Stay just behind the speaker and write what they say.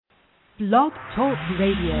Blog Talk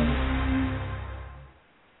Radio.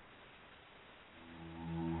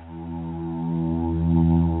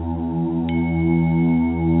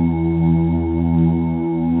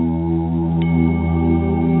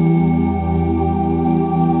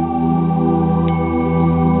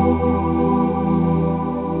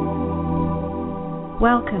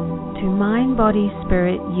 Welcome to Mind, Body,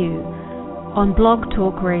 Spirit, You on Blog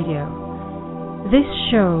Talk Radio. This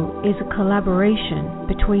show is a collaboration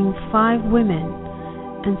between 5 women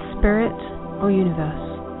and Spirit or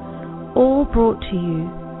Universe, all brought to you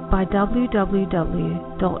by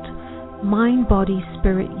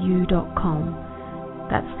www.mindbodyspiritu.com.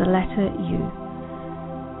 That's the letter U.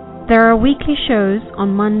 There are weekly shows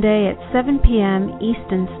on Monday at 7 p.m.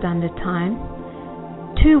 Eastern Standard Time,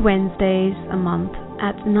 2 Wednesdays a month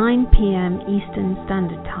at 9 p.m. Eastern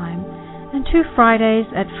Standard Time, and 2 Fridays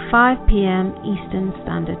at 5 p.m. Eastern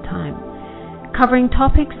Standard Time, covering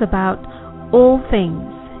topics about all things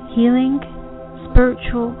healing,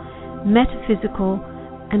 spiritual, metaphysical,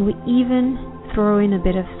 and we even throw in a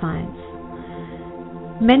bit of science.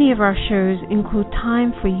 Many of our shows include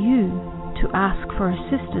time for you to ask for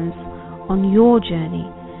assistance on your journey,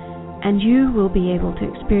 and you will be able to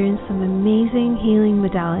experience some amazing healing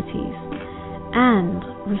modalities and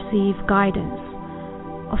receive guidance,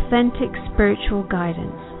 authentic spiritual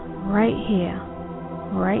guidance, right here,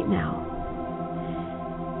 right now.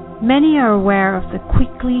 Many are aware of the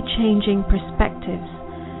quickly changing perspectives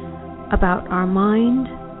about our mind,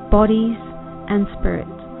 bodies, and spirit,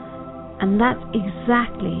 and that's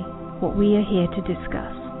exactly what we are here to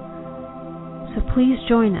discuss. So please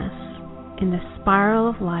join us in the spiral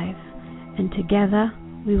of life, and together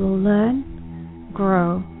we will learn,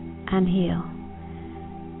 grow, and heal.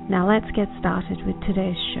 Now let's get started with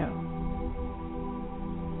today's show.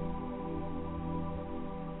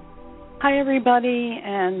 Hi everybody,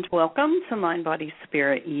 and welcome to Mind, Body,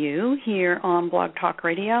 Spirit, You here on Blog Talk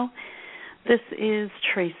Radio. This is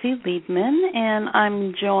Tracy Liebmann, and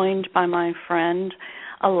I'm joined by my friend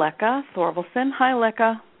Aleka Thorvalson. Hi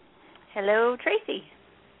Aleka. Hello Tracy.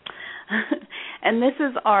 And this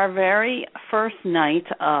is our very first night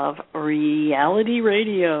of reality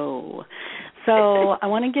radio. So I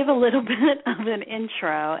want to give a little bit of an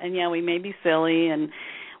intro, and yeah, we may be silly, and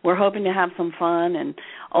we're hoping to have some fun and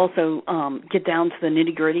also get down to the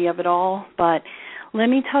nitty-gritty of it all. But let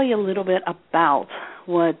me tell you a little bit about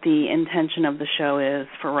what the intention of the show is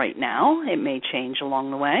for right now. It may change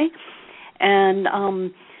along the way. And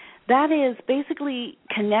that is basically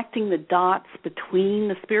connecting the dots between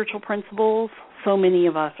the spiritual principles so many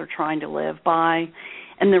of us are trying to live by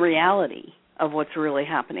and the reality of what's really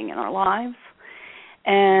happening in our lives.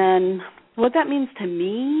 And what that means to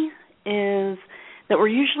me is that we're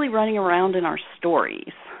usually running around in our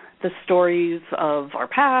stories, the stories of our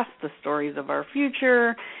past, the stories of our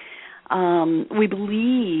future. We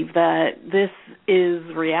believe that this is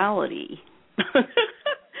reality,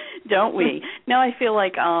 don't we? Now I feel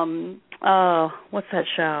like, what's that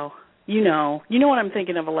show? You know what I'm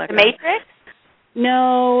thinking of, Aleka. The Matrix?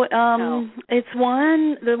 No, it's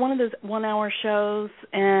one of those 1-hour shows,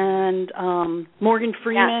 and Morgan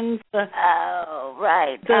Freeman's the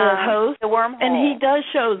host, the wormhole, and he does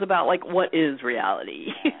shows about like what is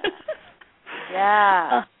reality.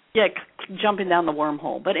 Yeah, jumping down the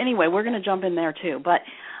wormhole. But anyway, we're going to jump in there too. But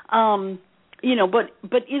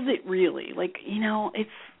but is it really? Like,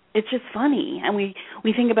 it's just funny, and we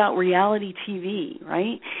think about reality TV,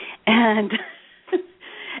 right?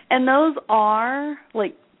 And those are,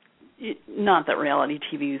 like, not that reality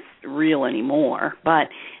TV is real anymore, but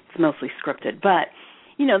it's mostly scripted. But,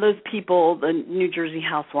 those people, the New Jersey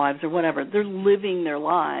housewives or whatever, they're living their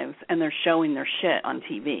lives and they're showing their shit on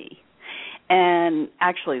TV. And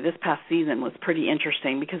actually, this past season was pretty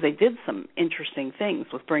interesting because they did some interesting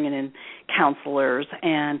things with bringing in counselors,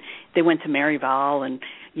 and they went to Maryville and,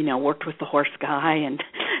 worked with the horse guy, and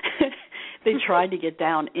they tried to get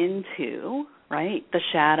down into, right, the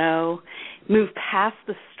shadow, move past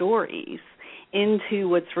the stories into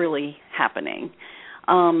what's really happening.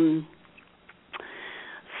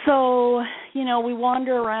 So, we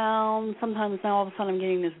wander around. Sometimes now all of a sudden I'm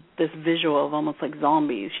getting this visual of almost like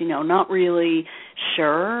zombies, not really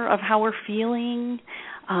sure of how we're feeling,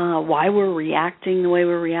 why we're reacting the way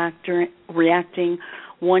we're reacting,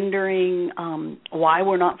 wondering why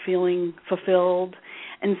we're not feeling fulfilled.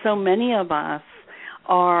 And so many of us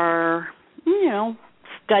are,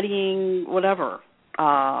 studying whatever,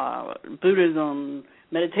 Buddhism,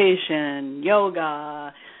 meditation,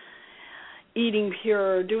 yoga, eating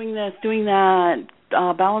pure, doing this, doing that,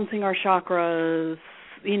 balancing our chakras,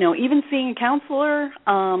 even seeing a counselor,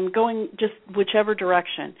 going just whichever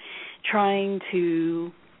direction. trying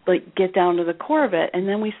to get down to the core of it, and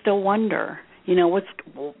then we still wonder,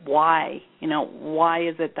 why? Why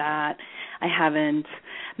is it that I haven't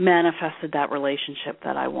manifested that relationship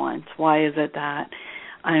that I want? Why is it that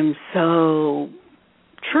I'm so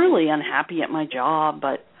truly unhappy at my job,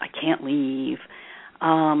 but I can't leave?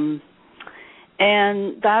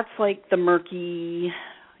 And that's like the murky,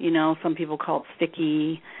 some people call it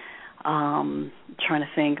sticky. Trying to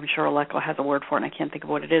think, I'm sure Aleka has a word for it, and I can't think of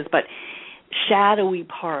what it is, but shadowy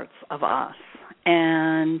parts of us.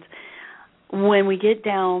 And when we get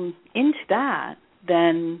down into that,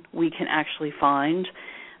 then we can actually find,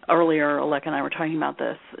 earlier Aleka and I were talking about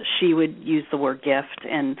this, she would use the word gift,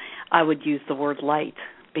 and I would use the word light,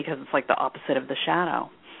 because it's like the opposite of the shadow.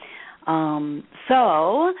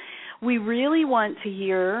 So we really want to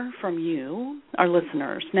hear from you, our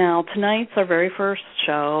listeners. Now, tonight's our very first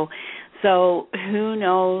show, so who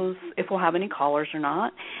knows if we'll have any callers or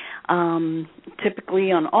not.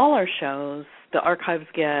 Typically on all our shows, the archives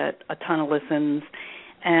get a ton of listens,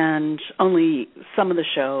 and only some of the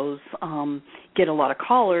shows get a lot of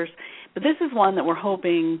callers. But this is one that we're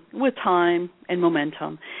hoping, with time and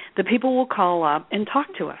momentum, that people will call up and talk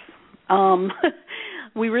to us.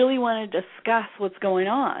 We really want to discuss what's going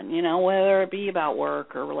on, whether it be about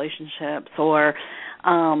work or relationships, or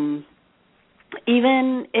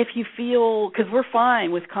even if you feel, because we're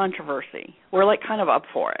fine with controversy. We're kind of up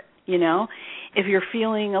for it, If you're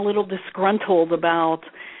feeling a little disgruntled about,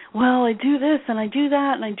 well, I do this and I do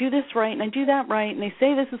that and I do this right and I do that right, and they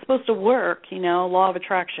say this is supposed to work, law of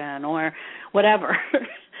attraction or whatever,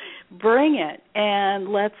 bring it and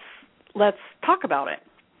let's talk about it.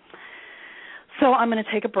 So I'm going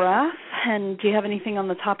to take a breath, and do you have anything on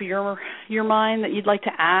the top of your mind that you'd like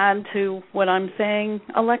to add to what I'm saying,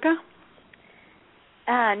 Aleka?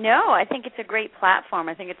 No, I think it's a great platform.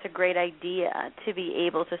 I think it's a great idea to be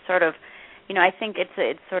able to sort of, I think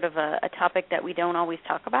it's sort of a topic that we don't always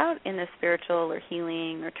talk about in the spiritual or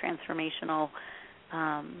healing or transformational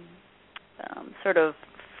sort of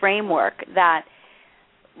framework, that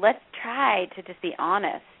let's try to just be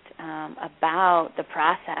honest about the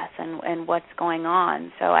process and what's going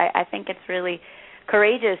on. So I think it's really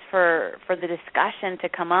courageous for the discussion to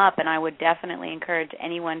come up, and I would definitely encourage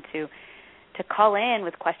anyone to call in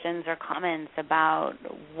with questions or comments about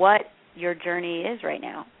what your journey is right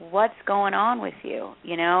now, what's going on with you,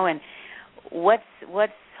 and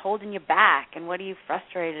what's holding you back, and what are you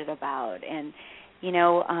frustrated about, and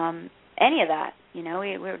any of that.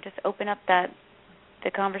 We'll just open up the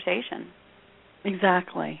conversation.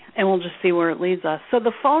 Exactly, and we'll just see where it leads us. So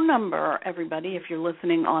the phone number, everybody, if you're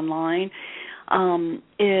listening online,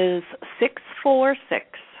 is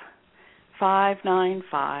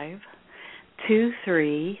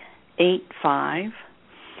 646-595-2385.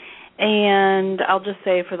 And I'll just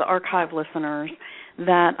say for the archive listeners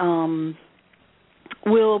that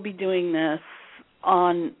we'll be doing this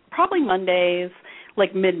on probably Mondays,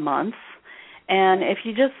 like mid-month. And if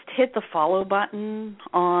you just hit the follow button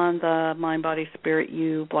on the Mind, Body, Spirit,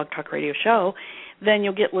 You Blog Talk Radio show, then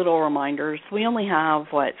you'll get little reminders. We only have,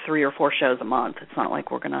 3 or 4 shows a month. It's not like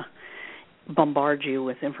we're going to bombard you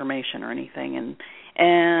with information or anything.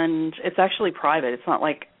 And it's actually private. It's not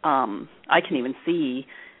like I can even see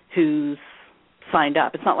who's signed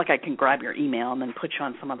up. It's not like I can grab your email and then put you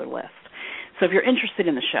on some other list. So if you're interested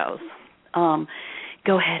in the shows,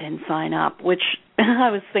 go ahead and sign up, which I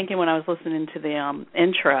was thinking when I was listening to the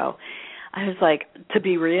intro. I was like, to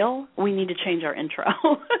be real, we need to change our intro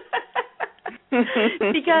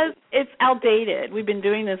because it's outdated. We've been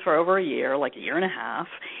doing this for over a year, like a year and a half,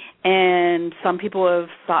 and some people have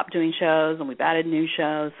stopped doing shows, and we've added new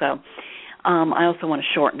shows. So I also want to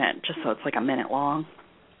shorten it just so it's like a minute long.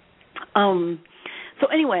 So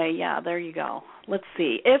anyway, yeah, there you go. Let's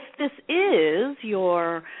see. If this is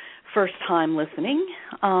your first time listening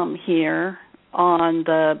here on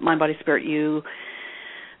the Mind, Body, Spirit, You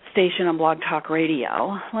station on Blog Talk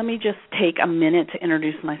Radio, let me just take a minute to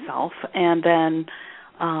introduce myself, and then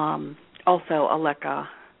also Aleka.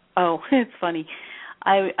 Oh, it's funny.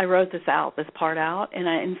 I wrote this part out, and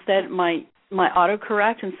instead my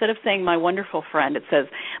autocorrect, instead of saying my wonderful friend, it says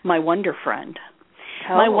my wonder friend.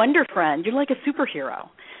 Oh. My wonder friend. You're like a superhero.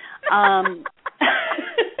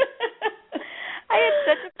 I had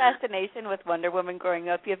such a fascination with Wonder Woman growing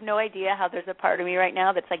up. You have no idea how there's a part of me right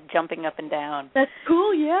now that's like jumping up and down. That's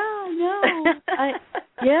cool. Yeah, I know.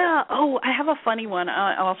 Yeah. Oh, I have a funny one.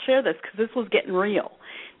 I'll share this because this was getting real.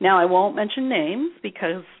 Now, I won't mention names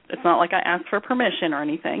because it's not like I asked for permission or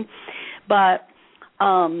anything. But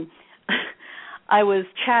I was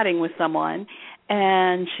chatting with someone,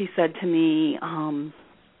 and she said to me,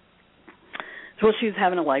 well, she was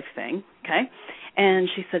having a life thing, okay? And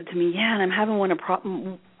she said to me, yeah, and I'm having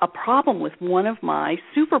a problem with one of my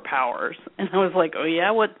superpowers. And I was like, oh,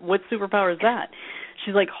 yeah? What superpower is that?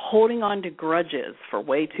 She's like, holding on to grudges for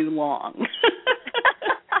way too long.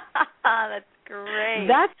 That's great.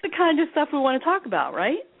 That's the kind of stuff we want to talk about,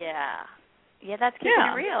 right? Yeah. Yeah, that's keeping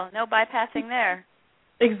it real. No bypassing there.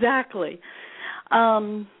 Exactly.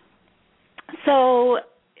 So,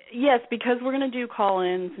 yes, because we're going to do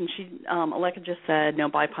call-ins, and Aleka just said no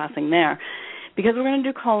bypassing there. Because we're going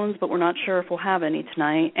to do call-ins, but we're not sure if we'll have any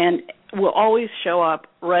tonight, and we'll always show up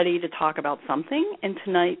ready to talk about something, and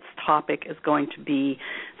tonight's topic is going to be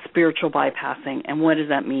spiritual bypassing, and what does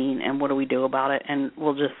that mean, and what do we do about it, and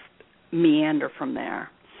we'll just meander from there.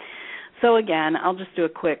 So, again, I'll just do a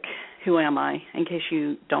quick who am I, in case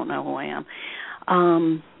you don't know who I am.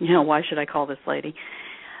 Why should I call this lady?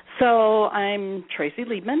 So I'm Tracy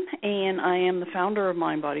Liebmann, and I am the founder of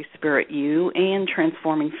Mind, Body, Spirit, You, and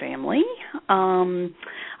Transforming Family. I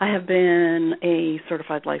have been a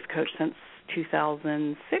certified life coach since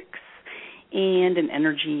 2006 and an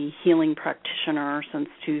energy healing practitioner since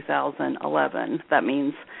 2011. That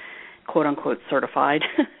means, quote-unquote, certified.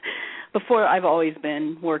 Before, I've always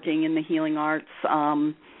been working in the healing arts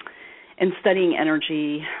and studying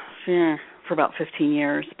energy for about 15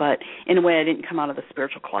 years, but in a way I didn't come out of the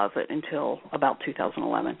spiritual closet until about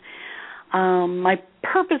 2011. My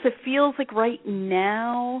purpose, it feels like right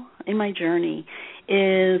now in my journey,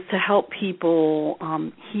 is to help people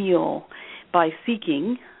heal by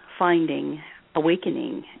seeking, finding,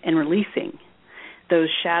 awakening, and releasing those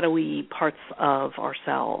shadowy parts of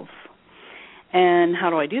ourselves. And how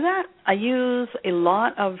do I do that? I use a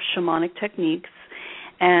lot of shamanic techniques.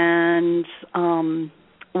 And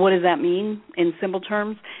what does that mean in simple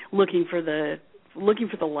terms? Looking for the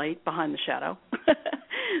light behind the shadow.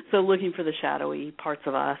 So looking for the shadowy parts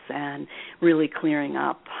of us and really clearing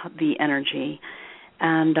up the energy.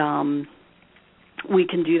 And we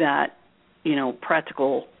can do that,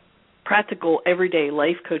 practical everyday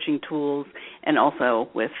life coaching tools and also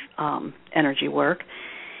with energy work.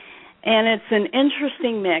 And it's an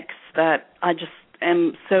interesting mix that I just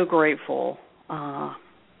am so grateful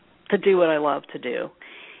to do what I love to do.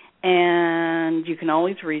 And you can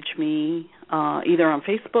always reach me either on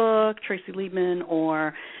Facebook, Tracy Liebmann,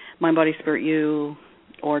 or Mind, Body, Spirit, You,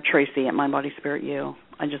 or Tracy at Mind, Body, Spirit, You.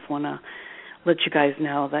 I just want to let you guys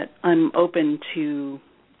know that I'm open to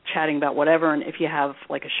chatting about whatever, and if you have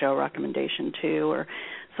like a show recommendation too or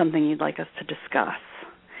something you'd like us to discuss,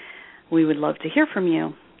 we would love to hear from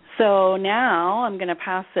you. So now I'm going to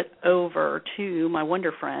pass it over to my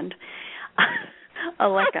wonder friend,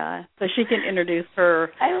 Aleka, so she can introduce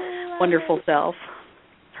her wonderful self,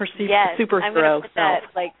 her superhero I'm going to put self. That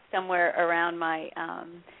like somewhere around my,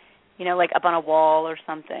 like up on a wall or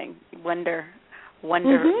something. Wonder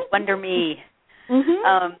me.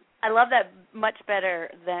 Mm-hmm. I love that much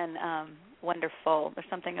better than wonderful. There's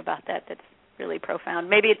something about that that's really profound.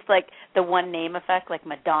 Maybe it's like the one name effect, like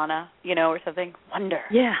Madonna, or something. Wonder.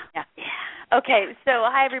 Yeah. Okay, so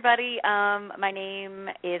hi everybody. My name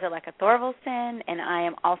is Aleka Thorvalson, and I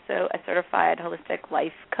am also a certified holistic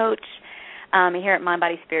life coach here at Mind,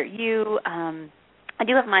 Body, Spirit, You. I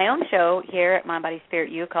do have my own show here at Mind, Body,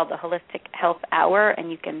 Spirit, You called the Holistic Health Hour,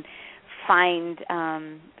 and you can find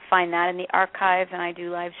that in the archives, and I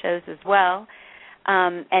do live shows as well.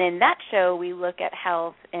 And in that show, we look at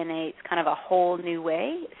health in a kind of a whole new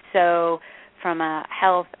way. So from a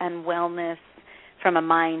health and wellness, from a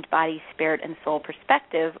mind, body, spirit, and soul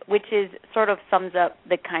perspective, which is sort of sums up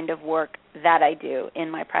the kind of work that I do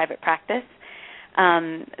in my private practice.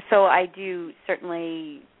 So I do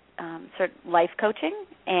certainly life coaching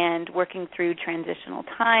and working through transitional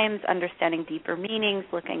times, understanding deeper meanings,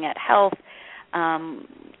 looking at health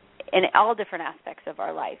in all different aspects of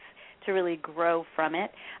our life to really grow from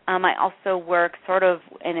it. I also work sort of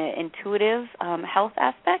in an intuitive health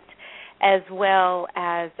aspect, as well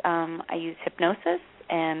as I use hypnosis,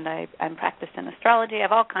 and I'm practiced in astrology. I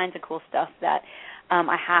have all kinds of cool stuff that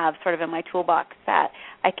I have sort of in my toolbox that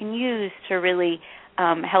I can use to really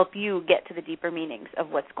help you get to the deeper meanings of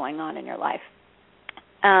what's going on in your life.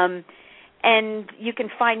 And you can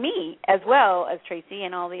find me as well as Tracy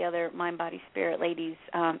and all the other Mind, Body, Spirit ladies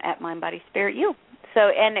at Mind, Body, Spirit, You. So,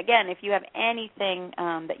 and again, if you have anything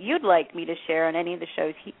that you'd like me to share on any of the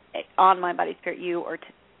shows on Mind, Body, Spirit, You, or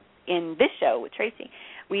in this show with Tracy,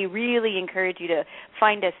 we really encourage you to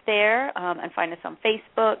find us there and find us on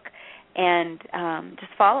Facebook and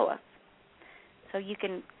just follow us so you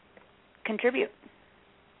can contribute.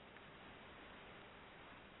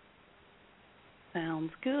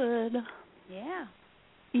 Sounds good. Yeah.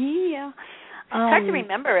 Yeah. hard to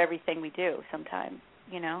remember everything we do sometimes,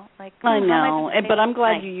 Like I know, but I'm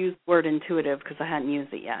glad you used the word intuitive because I hadn't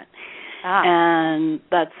used it yet. And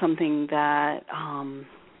that's something that,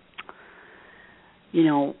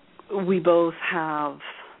 we both have,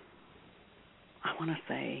 I want to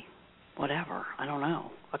say, whatever, I don't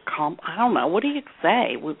know, I don't know, what do you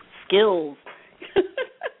say, with skills?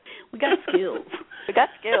 We got skills. We got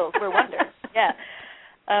skills, we're wonders, yeah.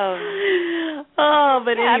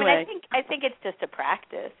 But anyway. I think it's just a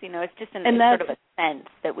practice, it's just sort of a sense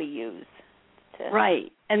that we use.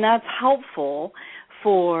 Right, and that's helpful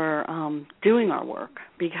for doing our work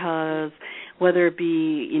because whether it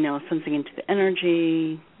be, sensing into the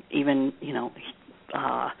energy, even,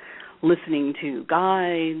 listening to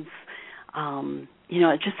guides,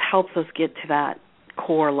 it just helps us get to that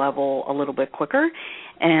core level a little bit quicker,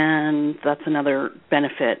 and that's another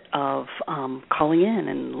benefit of calling in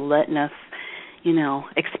and letting us,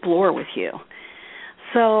 explore with you.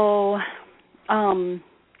 So,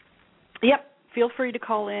 yep, feel free to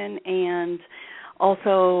call in, and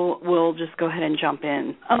also we'll just go ahead and jump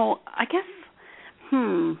in. Oh, I guess,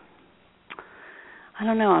 I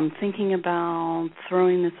don't know, I'm thinking about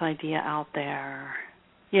throwing this idea out there.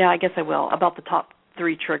 Yeah, I guess I will, about the top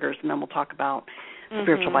 3 triggers, and then we'll talk about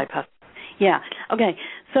spiritual bypass. Yeah, okay.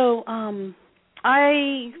 So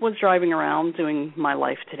I was driving around doing my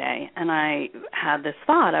life today, and I had this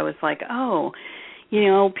thought. I was like,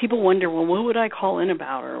 people wonder, well, what would I call in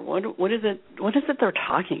about, or what is it they're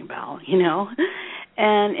talking about,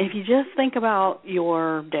 And if you just think about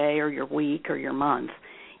your day or your week or your month,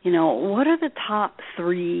 what are the top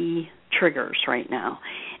 3 triggers right now?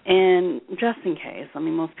 And just in case,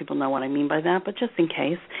 most people know what I mean by that, but just in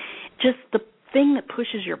case, just the thing that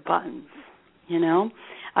pushes your buttons,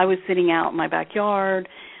 I was sitting out in my backyard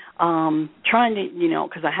trying to,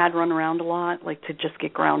 because I had run around a lot, like to just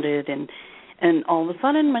get grounded, and all of a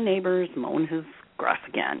sudden my neighbor's mowing his grass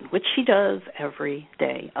again, which he does every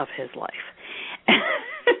day of his life.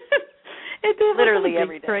 Literally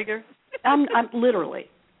every day. Trigger. I'm literally.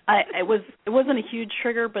 It wasn't a huge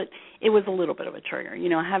trigger, but it was a little bit of a trigger.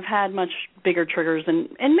 I have had much bigger triggers, and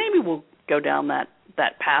maybe we'll go down that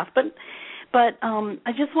path. But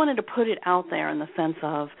I just wanted to put it out there in the sense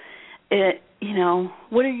of, it.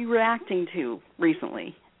 What are you reacting to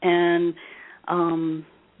recently? And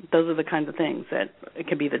those are the kinds of things that it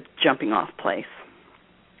could be the jumping off place.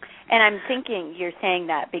 And I'm thinking you're saying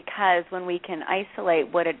that because when we can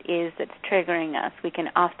isolate what it is that's triggering us, we can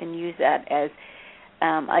often use that as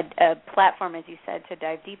a platform, as you said, to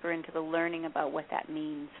dive deeper into the learning about what that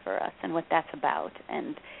means for us and what that's about,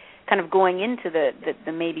 and kind of going into the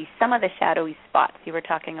maybe some of the shadowy spots you were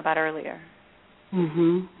talking about earlier.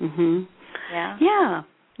 Yeah.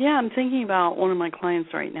 Yeah, I'm thinking about one of my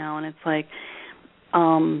clients right now, and it's like,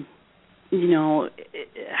 how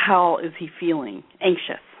is he feeling?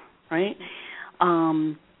 Anxious, right?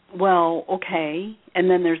 Well, okay, and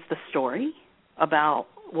then there's the story about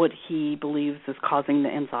what he believes is causing the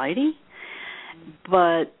anxiety.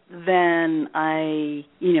 But then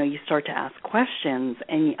you start to ask questions,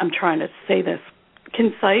 and I'm trying to say this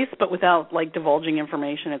concise, but without divulging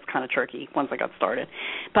information. It's kind of tricky once I got started.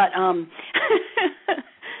 But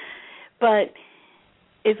but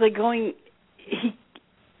it's like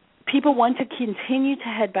people want to continue to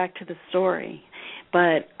head back to the story,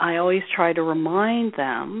 but I always try to remind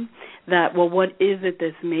them that, well, what is it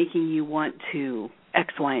that's making you want to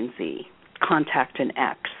X, Y, and Z, contact an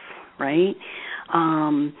X, right?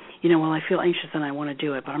 Well, I feel anxious and I want to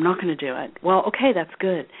do it, but I'm not going to do it. Well, okay, that's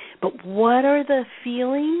good. But what are the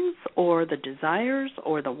feelings or the desires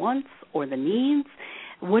or the wants or the needs?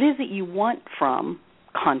 What is it you want from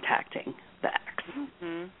contacting the X?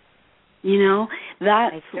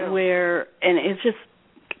 That's where, and it's just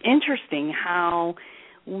interesting how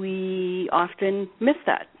we often miss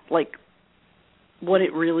that, what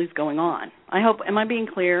it really is going on. I hope, am I being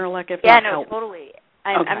clear? Totally.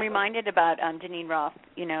 I'm reminded about Janine Roth,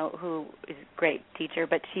 who is a great teacher,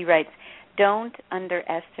 but she writes, don't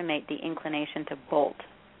underestimate the inclination to bolt.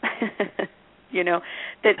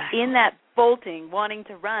 That in that bolting, wanting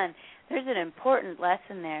to run, there's an important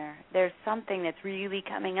lesson there. There's something that's really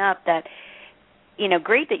coming up that,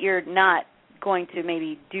 great that you're not going to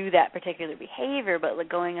maybe do that particular behavior, but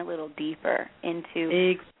going a little deeper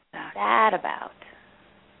into that about.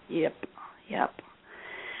 Yep.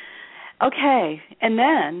 Okay, and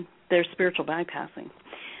then there's spiritual bypassing.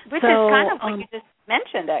 Which is kind of what you just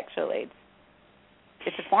mentioned, actually.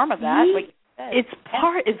 It's a form of that, what you said.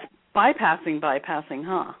 It's bypassing,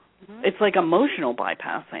 huh? Mm-hmm. It's like emotional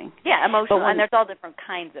bypassing. Yeah, emotional, and there's all different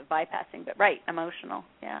kinds of bypassing, but right, emotional,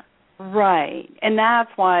 yeah. Right. And that's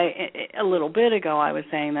why a little bit ago I was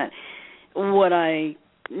saying that what I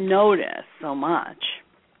notice so much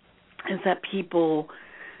is that people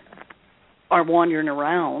are wandering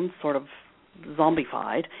around sort of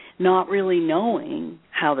zombified, not really knowing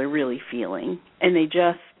how they're really feeling, and they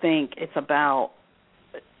just think it's about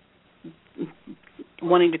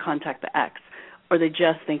wanting to contact the ex, or they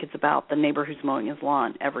just think it's about the neighbor who's mowing his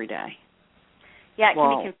lawn every day. Yeah, it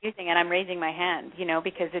can be confusing, and I'm raising my hand,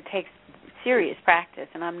 because it takes serious practice,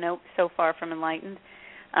 and I'm so far from enlightened.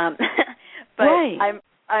 But right.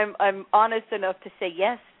 I'm honest enough to say,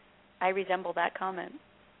 yes, I resemble that comment.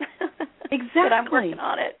 Exactly. But I'm working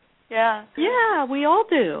on it. Yeah. Yeah, we all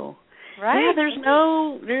do. Right. Yeah, there's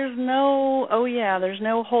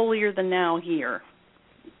no holier than now here,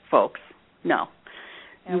 folks. No.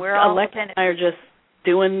 And we're all Aleka and I are just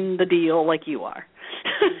doing the deal like you are.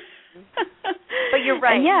 But you're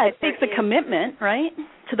right. And yeah, it takes a commitment, right,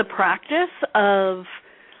 to the practice of,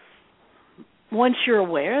 once you're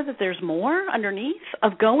aware that there's more underneath,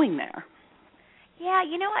 of going there. Yeah,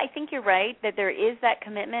 I think you're right that there is that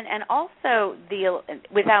commitment, and also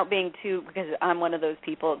without being too, because I'm one of those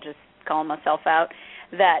people, just calling myself out,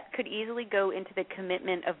 that could easily go into the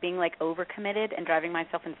commitment of being like overcommitted and driving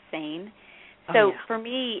myself insane. So for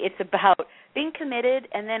me, it's about being committed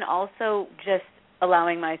and then also just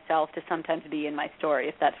allowing myself to sometimes be in my story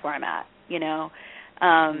if that's where I'm at, And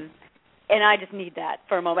I just need that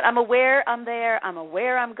for a moment. I'm aware I'm there. I'm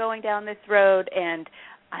aware I'm going down this road, and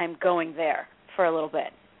I'm going there for a little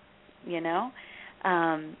bit,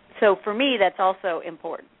 So for me, that's also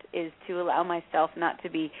important, is to allow myself not to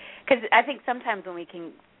be, because I think sometimes when we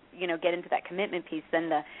can, get into that commitment piece, then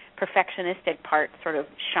the perfectionistic part sort of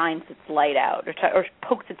shines its light out or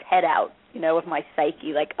pokes its head out, of my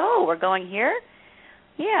psyche, like, oh, we're going here?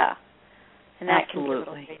 Yeah. And that can be a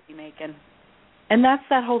little crazy making. And that's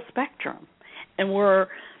that whole spectrum. And we're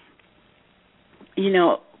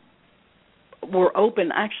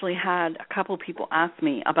open. I actually had a couple of people ask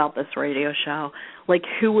me about this radio show, like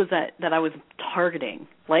who was that I was targeting.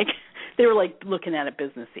 Like they were like looking at it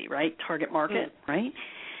businessy, right? Target market, right?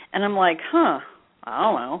 And I'm like, I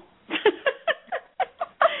don't know.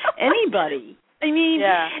 Anybody. I mean,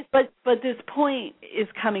 but this point is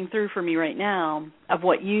coming through for me right now of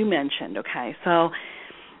what you mentioned, okay? So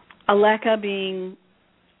Aleka being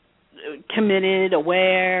committed,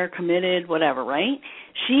 aware, committed, whatever, right?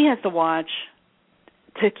 She has to watch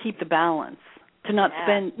to keep the balance, to not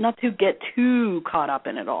to get too caught up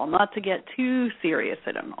in it all, not to get too serious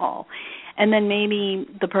in it all. And then maybe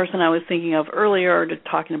the person I was thinking of earlier, or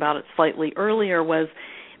talking about it slightly earlier, was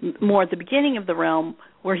more at the beginning of the realm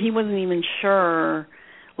where he wasn't even sure,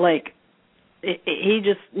 like, he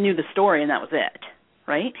just knew the story and that was it,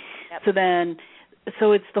 right? Yep.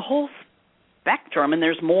 So it's the whole spectrum, and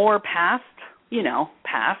there's more past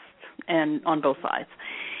and on both sides,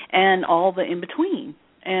 and all the in between.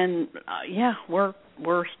 And we're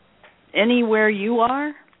anywhere you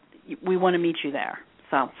are, we want to meet you there.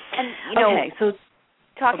 So and so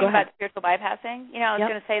talking about spiritual bypassing, I was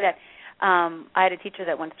going to say that I had a teacher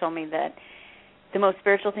that once told me that the most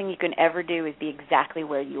spiritual thing you can ever do is be exactly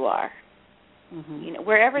where you are. Mm-hmm.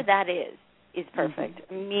 Wherever that is perfect.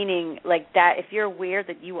 Mm-hmm. Meaning, like that, if you're aware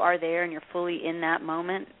that you are there and you're fully in that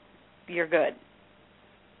moment, you're good.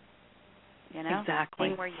 Exactly.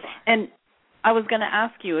 Being where you are. And I was going to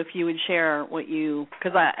ask you if you would share what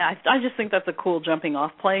because I just think that's a cool jumping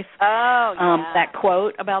off place. Oh, yeah. That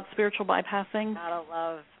quote about spiritual bypassing. Gotta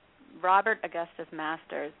love Robert Augustus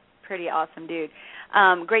Masters. Pretty awesome dude.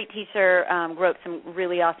 Great teacher, wrote some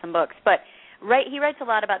really awesome books. But he writes a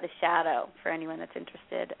lot about the shadow for anyone that's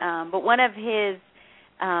interested. But one of his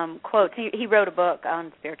quotes, he wrote a book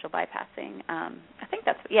on spiritual bypassing. I think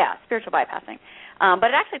spiritual bypassing. But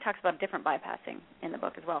it actually talks about different bypassing in the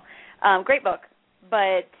book as well. Great book.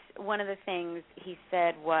 But one of the things he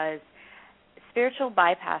said was, spiritual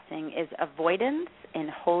bypassing is avoidance in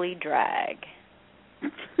holy drag.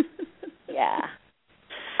 Yeah.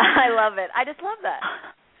 I love it. I just love that.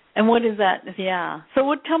 And what is that? Yeah.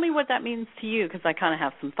 So tell me what that means to you, because I kind of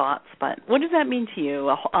have some thoughts. But what does that mean to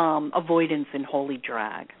you, avoidance in holy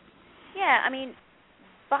drag? Yeah, I mean,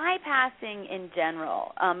 bypassing in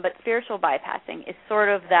general, but spiritual bypassing is sort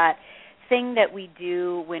of that thing that we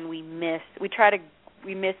do when we miss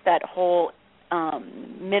that whole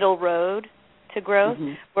middle road to growth,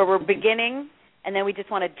 mm-hmm. where we're beginning and then we just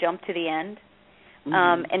want to jump to the end.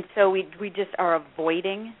 Mm-hmm. And so we just are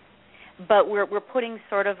avoiding, but we're putting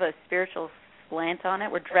sort of a spiritual slant on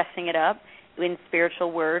it. We're dressing it up in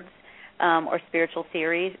spiritual words or spiritual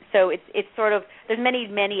theories. So it's sort of, there's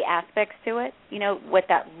many aspects to it, what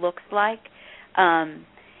that looks like.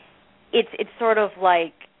 it's sort of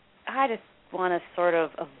like I just want to sort of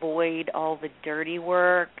avoid all the dirty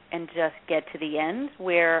work and just get to the end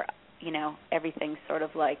where, everything's sort of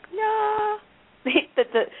like, no,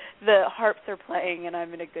 the harps are playing and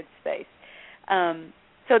I'm in a good space.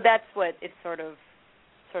 So that's what it sort of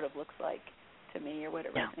looks like to me, or what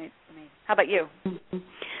it resonates to me. How about you?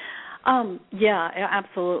 Yeah,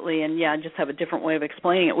 absolutely. And I just have a different way of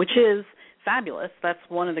explaining it, which is fabulous. That's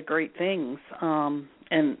one of the great things.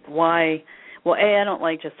 And why, well, I don't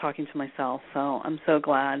like just talking to myself, so I'm so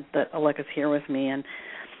glad that Aleka's here with me.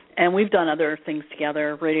 And we've done other things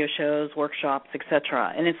together, radio shows, workshops,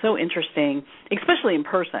 etc. And it's so interesting, especially in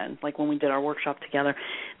person, like when we did our workshop together,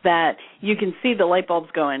 that you can see the light bulbs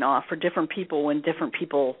going off for different people when different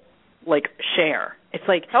people share. It's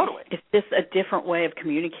like totally. It's just a different way of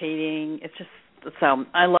communicating. It's just so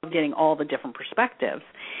I love getting all the different perspectives.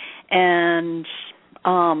 And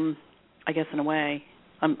I guess in a way,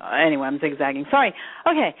 anyway, I'm zigzagging. Sorry.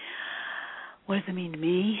 Okay. What does it mean to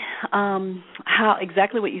me? How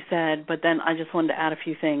exactly what you said, but then I just wanted to add a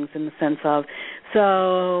few things in the sense of,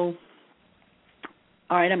 so,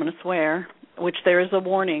 all right, I'm going to swear, which there is a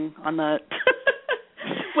warning on the,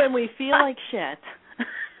 when we feel like shit.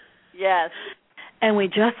 Yes. And we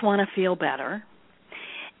just want to feel better.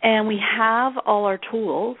 And we have all our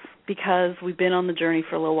tools because we've been on the journey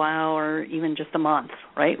for a little while or even just a month,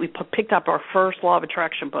 right? We picked up our first Law of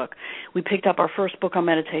Attraction book. We picked up our first book on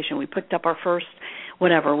meditation. We picked up our first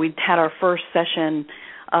whatever. We had our first session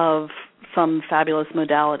of some fabulous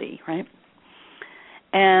modality, right?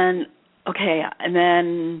 And, okay, and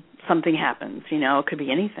then something happens. It could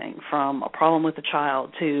be anything from a problem with a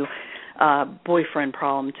child to a boyfriend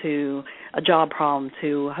problem to a job problem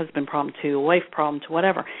to a husband problem to a wife problem to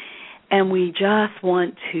whatever. And we just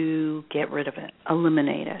want to get rid of it,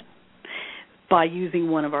 eliminate it, by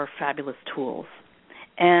using one of our fabulous tools.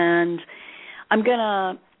 And I'm going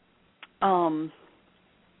to,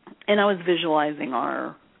 and I was visualizing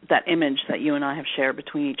that image that you and I have shared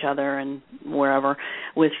between each other and wherever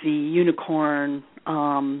with the unicorn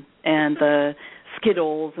and the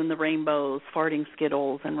Skittles and the rainbows, farting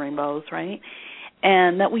Skittles and rainbows, right?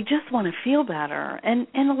 And that we just want to feel better. And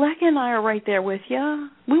Aleka and I are right there with you.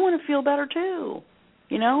 We want to feel better too,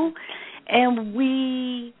 And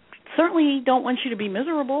we certainly don't want you to be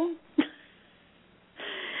miserable.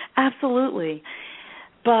 Absolutely.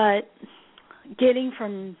 But getting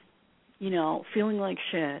from, feeling like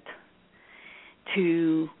shit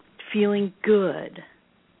to feeling good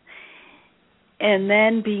and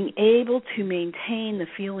then being able to maintain the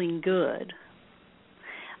feeling good,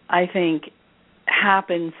 I think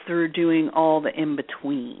happens through doing all the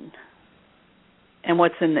in-between. And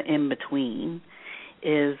what's in the in-between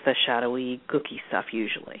is the shadowy, gooky stuff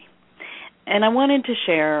usually. And I wanted to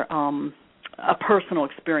share a personal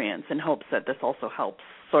experience in hopes that this also helps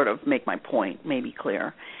sort of make my point maybe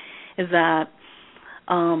clear, is that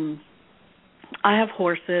I have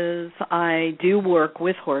horses. I do work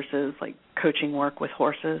with horses, like coaching work with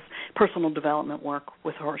horses, personal development work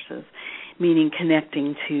with horses, meaning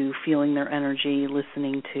connecting to, feeling their energy,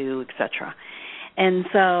 listening to, etc. And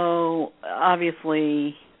so,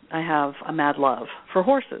 obviously, I have a mad love for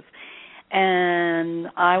horses. And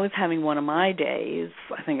I was having one of my days,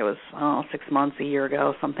 I think it was 6 months, a year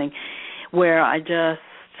ago, something, where I just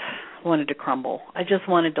wanted to crumble. I just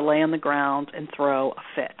wanted to lay on the ground and throw a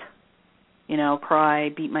fit. Cry,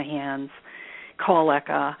 beat my hands, call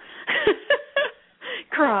Aleka,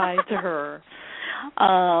 cry to her.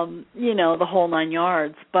 The whole 9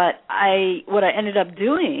 yards. But what I ended up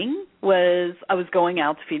doing was I was going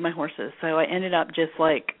out to feed my horses. So I ended up just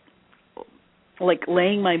like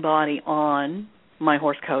laying my body on my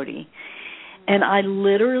horse Cody. And I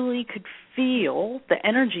literally could feel the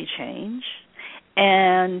energy change.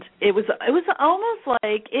 And it was almost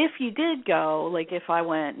like if you did go, like if I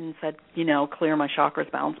went and said, clear my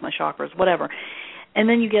chakras, balance my chakras, whatever. And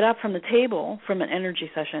then you get up from the table from an energy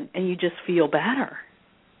session and you just feel better,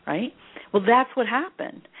 right? Well, that's what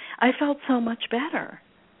happened. I felt so much better.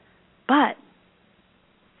 But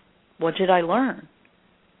what did I learn?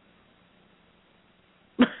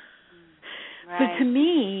 Right. So to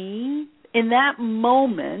me, in that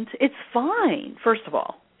moment, it's fine, first of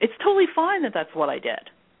all. It's totally fine that that's what I did.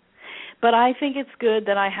 But I think it's good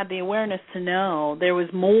that I had the awareness to know there was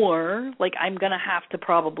more, like I'm going to have to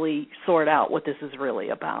probably sort out what this is really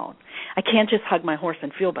about. I can't just hug my horse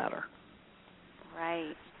and feel better.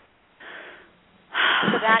 Right.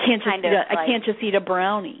 So I can't just eat a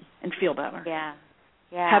brownie and feel better. Yeah.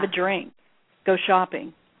 Yeah. Have a drink. Go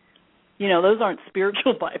shopping. Those aren't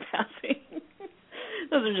spiritual bypassing.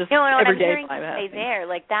 Those are just what I'm everyday hearing you bypassing. say there,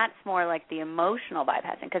 like that's more like the emotional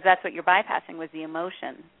bypassing, because that's what you're bypassing was the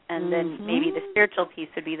emotion, and then maybe the spiritual piece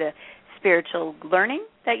would be the spiritual learning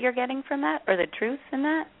that you're getting from that, or the truth in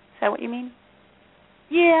that. Is that what you mean?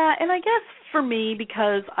 Yeah, and I guess for me,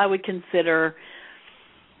 because I would consider,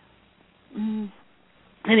 and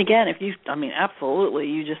again, if you, I mean, absolutely,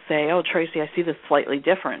 you just say, oh, Tracy, I see this slightly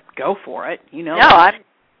different. Go for it, you know.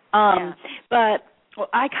 No, But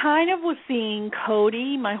I kind of was seeing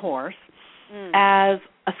Cody, my horse, as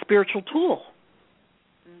a spiritual tool.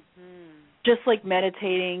 Just like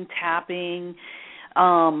meditating, tapping,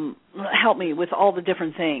 help me with all the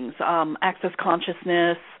different things, access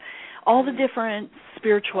consciousness, all the different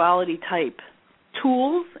spirituality type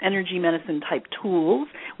tools, energy medicine type tools,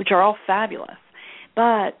 which are all fabulous.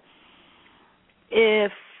 But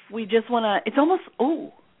if we just want to, it's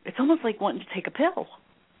almost like wanting to take a pill,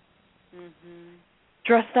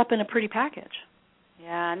 dressed up in a pretty package.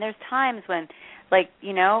 Yeah, and there's times when, like,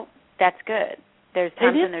 you know, that's good. There's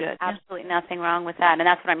times when there's absolutely nothing wrong with that, and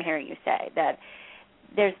that's what I'm hearing you say, that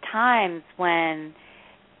there's times when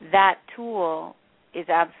that tool is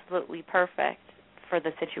absolutely perfect for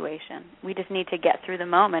the situation. We just need to get through the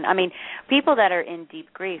moment. I mean, people that are in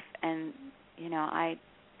deep grief, and, you know, I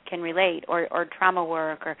can relate, or trauma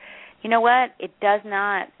work, or, you know what, it does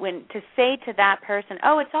not, when to say to that person,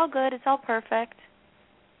 oh, it's all good, it's all perfect,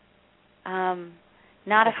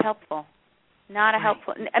 not as helpful. Not a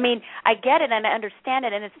helpful. I mean, I get it and I understand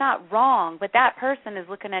it, and it's not wrong. But that person is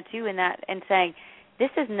looking at you in that and saying, "This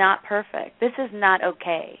is not perfect. This is not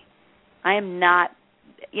okay. I am not,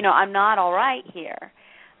 you know, I'm not all right here."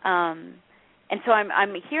 And so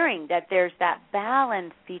I'm hearing that there's that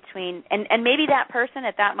balance between, and maybe that person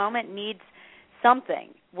at that moment needs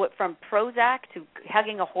something, from Prozac to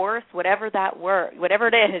hugging a horse, whatever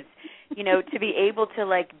it is, you know, to be able to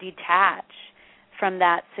like detach from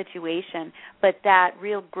that situation, but that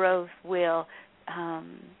real growth will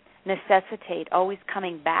necessitate always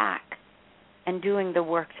coming back and doing the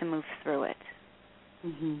work to move through it.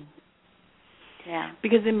 Yeah.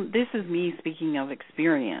 Because this is me speaking of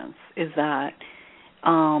experience, is that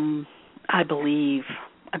I believe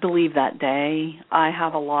that day I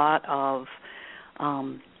have a lot of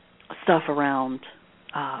stuff around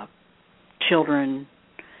children,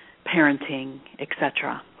 parenting,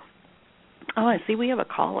 etc. Oh, I see we have a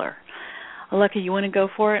caller. Aleka, you want to go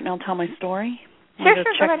for it and I'll tell my story? Sure,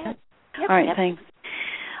 go ahead. Yep, all right, thanks.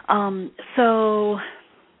 So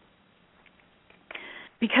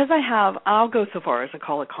because I'll go so far as to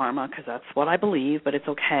call it karma because that's what I believe, but it's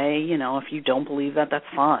okay, you know, if you don't believe that, that's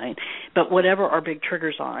fine. But whatever our big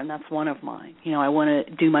triggers are, and that's one of mine, you know, I want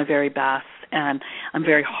to do my very best, and I'm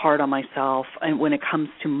very hard on myself and when it comes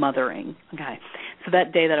to mothering. Okay, so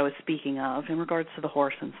that day that I was speaking of in regards to the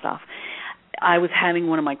horse and stuff, I was having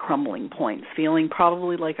one of my crumbling points, feeling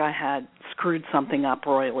probably like I had screwed something up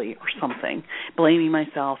royally or something, blaming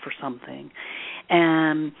myself for something.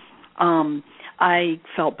 And I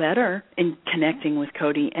felt better in connecting with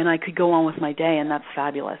Cody, and I could go on with my day, and that's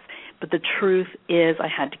fabulous. But the truth is I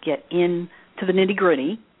had to get into the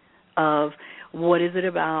nitty-gritty of what is it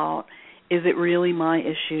about? Is it really my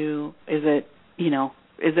issue? Is it, you know,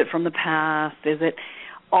 is it from the past? Is it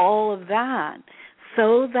all of that?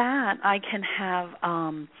 So that I can have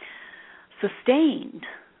sustained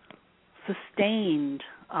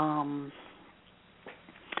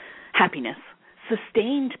happiness,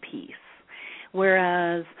 sustained peace.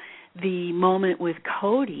 Whereas the moment with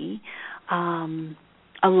Cody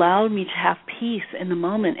allowed me to have peace in the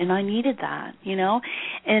moment, and I needed that, you know.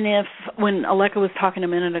 And when Aleka was talking a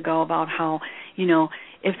minute ago about how, you know,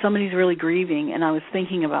 if somebody's really grieving, and I was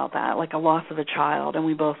thinking about that, like a loss of a child, and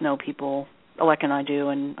we both know people, Aleka and I do,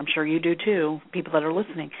 and I'm sure you do too, people that are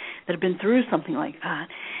listening, that have been through something like that.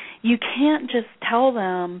 You can't just tell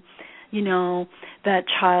them, you know, that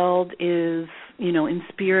child is, you know, in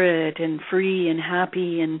spirit and free and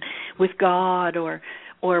happy and with God or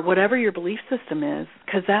whatever your belief system is,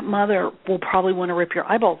 because that mother will probably want to rip your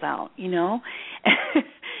eyeballs out, you know.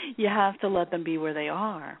 You have to let them be where they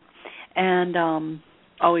are. And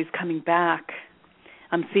always coming back.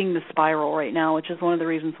 I'm seeing the spiral right now, which is one of the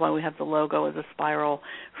reasons why we have the logo as a spiral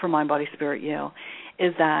for Mind, Body, Spirit, You,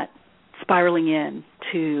 is that spiraling in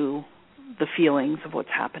to the feelings of what's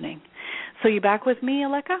happening. So you back with me,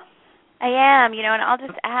 Aleka? I am, you know, and I'll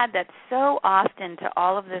just add that so often to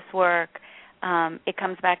all of this work, it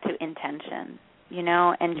comes back to intention, you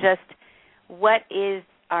know, and just what is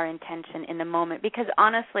our intention in the moment. Because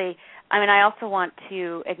honestly, I mean, I also want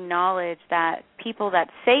to acknowledge that people that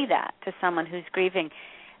say that to someone who's grieving,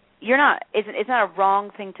 it's not a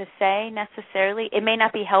wrong thing to say necessarily. It may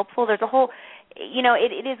not be helpful. There's a whole,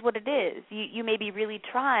 it is what it is. You may be really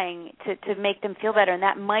trying to make them feel better, and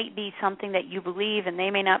that might be something that you believe, and they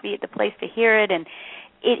may not be at the place to hear it. And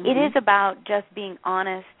it is about just being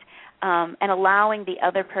honest and allowing the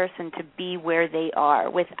other person to be where they are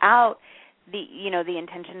without the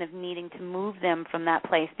intention of needing to move them from that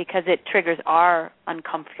place because it triggers our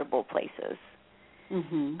uncomfortable places.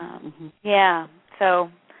 Yeah. So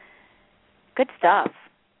good stuff.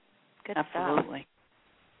 Good stuff. Absolutely.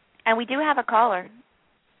 And we do have a caller,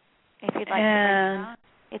 if you'd like to bring her on.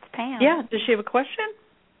 It's Pam. Yeah, does she have a question?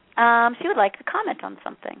 She would like to comment on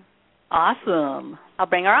something. Awesome. I'll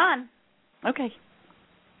bring her on. Okay.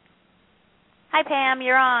 Hi, Pam,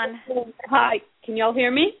 you're on. Hi, can y'all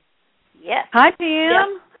hear me? Yes. Hi, Pam. Yes.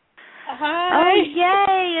 Hi. Oh,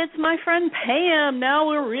 yay, it's my friend Pam. Now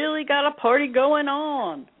we really got a party going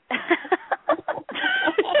on.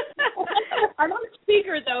 I'm on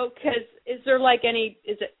speaker, though, because is there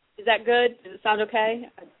is that good? Does it sound okay?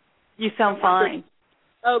 You sound fine.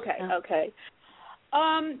 Okay.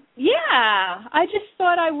 Yeah, I just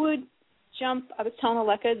thought I would jump. I was telling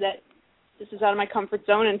Aleka that this is out of my comfort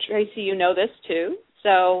zone, and Tracy, you know this too.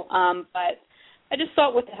 So, but I just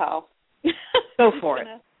thought, what the hell? Go for it.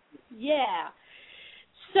 Yeah.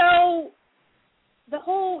 So the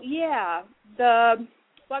whole, I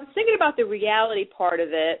was thinking about the reality part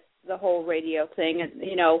of it, the whole radio thing, and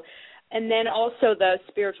and then also the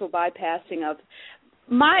spiritual bypassing of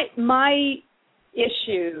my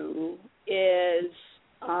issue is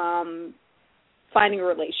finding a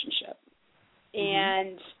relationship,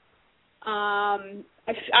 and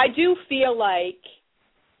I do feel like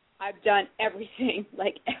I've done everything,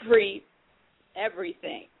 like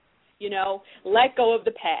everything, let go of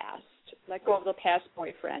the past, let go of the past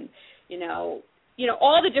boyfriend,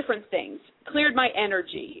 all the different things, cleared my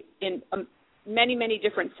energy in many, many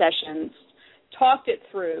different sessions, talked it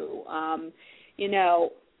through,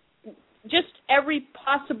 just every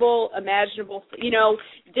possible imaginable,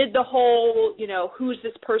 did the whole, who's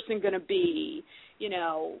this person going to be,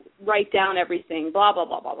 write down everything, blah, blah,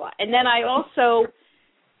 blah, blah, blah. And then I also,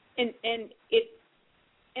 and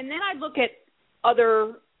then I look at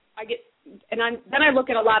then I look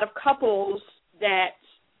at a lot of couples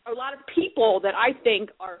a lot of people that I think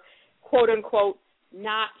are quote unquote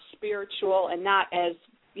not spiritual and not as,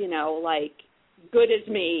 like good as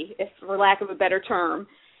me, if for lack of a better term,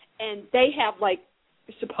 and they have like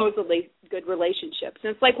supposedly good relationships.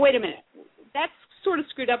 And it's like, wait a minute, that's sort of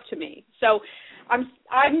screwed up to me. So I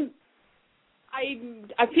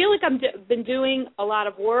feel like I've been doing a lot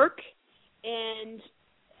of work,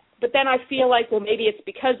 but then I feel like, well, maybe it's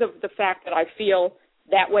because of the fact that I feel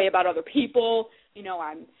that way about other people.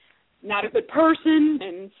 I'm not a good person,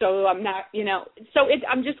 and so I'm not,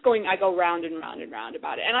 I'm just going, I go round and round and round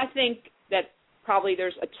about it. And I think that probably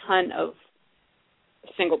there's a ton of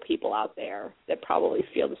single people out there that probably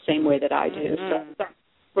feel the same way that I do. So that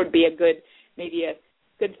would be maybe a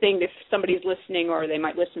good thing if somebody's listening, or they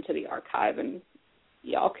might listen to the archive, and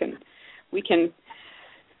we can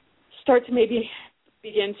start to maybe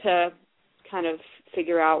begin to kind of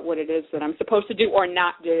figure out what it is that I'm supposed to do or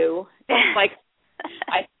not do. Like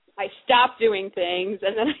I stop doing things,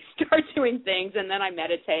 and then I start doing things, and then I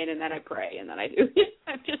meditate, and then I pray, and then I just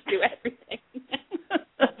do everything.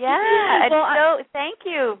 Yeah. So thank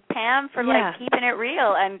you, Pam, for keeping it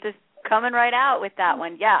real and just coming right out with that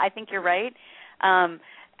one. Yeah, I think you're right. And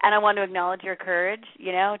I want to acknowledge your courage,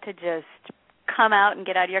 to just come out and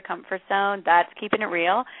get out of your comfort zone. That's keeping it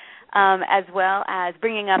real, as well as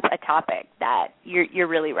bringing up a topic that you're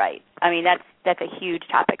really right. I mean, that's a huge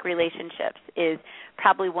topic. Relationships is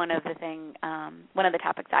probably one of the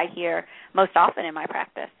topics I hear most often in my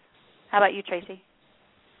practice. How about you, Tracy?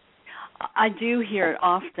 I do hear it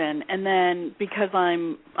often, and then because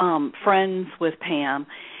I'm friends with Pam,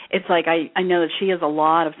 it's like I know that she has a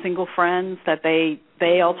lot of single friends that they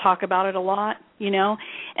all talk about it a lot,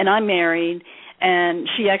 and I'm married, and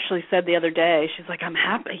she actually said the other day, she's like, I'm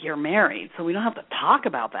happy you're married, so we don't have to talk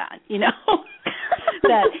about that,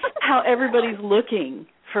 that how everybody's looking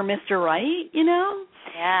for Mr. Right,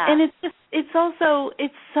 Yeah. And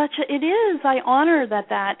I honor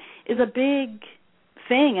that is a big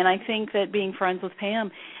thing, and I think that being friends with Pam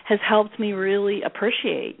has helped me really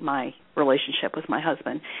appreciate my relationship with my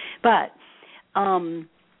husband. But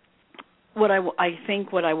what I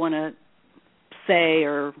want to say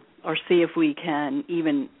or see if we can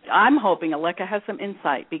even, I'm hoping Aleka has some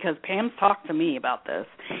insight, because Pam's talked to me about this,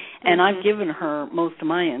 and I've given her most of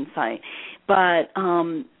my insight. But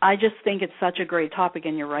I just think it's such a great topic,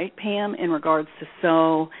 and you're right, Pam, in regards to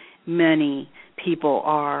so many people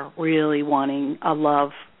are really wanting a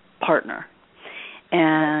love partner.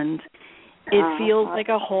 And It feels like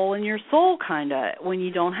a hole in your soul, kind of, when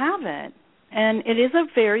you don't have it. And it is a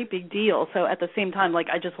very big deal. So at the same time, like,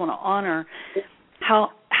 I just want to honor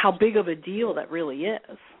how big of a deal that really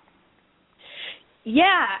is.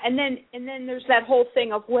 Yeah, and then there's that whole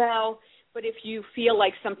thing of, well, but if you feel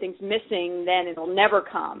like something's missing, then it'll never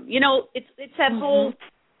come. You know, it's that whole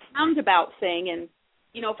roundabout thing. And,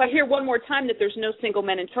 you know, if I hear one more time that there's no single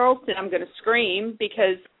men in Charleston, I'm going to scream,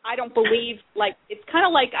 because I don't believe, like, it's kind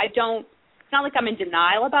of like it's not like I'm in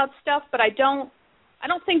denial about stuff, but I don't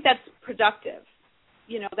think that's productive.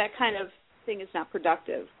 You know, that kind of thing is not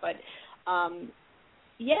productive. But,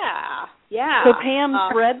 yeah. So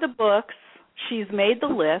Pam's read the books. She's made the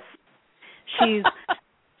list. She's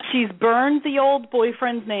burned the old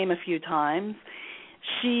boyfriend's name a few times.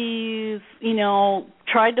 She's, you know,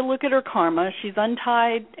 tried to look at her karma. She's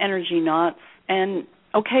untied energy knots. And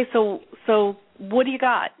okay, so what do you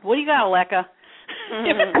got? What do you got, Aleka?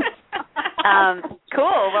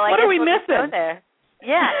 Cool. Well, what are we missing? Go there.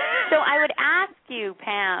 Yeah. So I would ask you,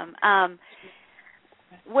 Pam,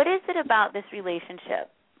 what is it about this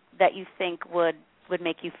relationship that you think would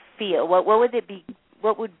make you feel? What would it be?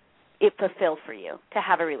 What would it fulfill for you to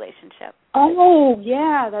have a relationship? Oh,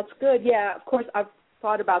 yeah, that's good. Yeah, of course, I've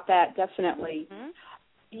thought about that, definitely. Mm-hmm.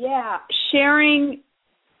 Yeah, sharing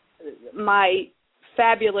my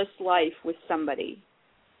fabulous life with somebody.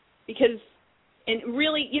 Because, and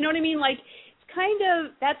really, you know what I mean? Like,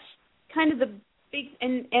 that's kind of the big,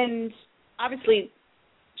 and obviously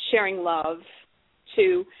sharing love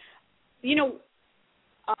too, you know,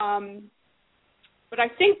 but I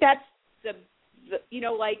think that's the you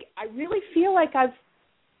know, like, I really feel like I'm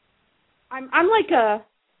like a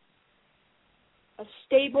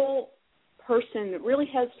stable person that really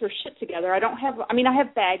has her shit together. I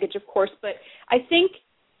have baggage, of course, but I think,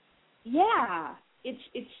 yeah,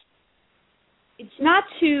 it's not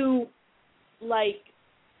too, like,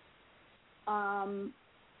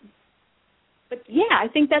 but yeah, I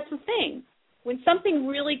think that's the thing. When something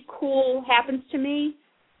really cool happens to me,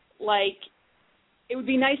 like, it would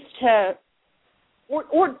be nice to,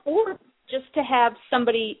 or just to have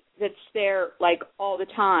somebody that's there, like, all the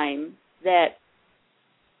time, that,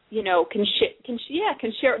 you know, can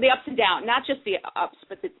share the ups and downs, not just the ups,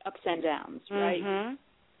 but the ups and downs, right? Mm-hmm.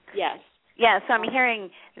 Yes. Yeah, so I'm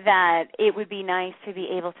hearing that it would be nice to be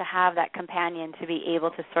able to have that companion, to be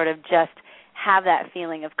able to sort of just have that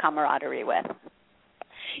feeling of camaraderie with.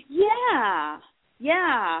 Yeah.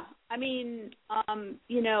 I mean,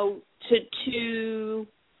 you know, to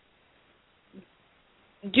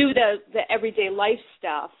do the everyday life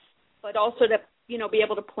stuff, but also to, you know, be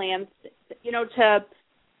able to plan, you know, to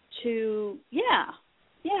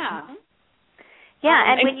Mm-hmm. Yeah,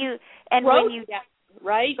 and grow, when you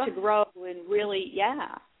right, to grow and really,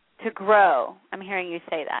 to grow. I'm hearing you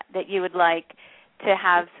say that you would like to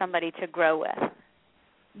have somebody to grow with.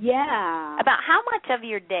 Yeah. About how much of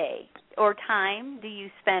your day or time do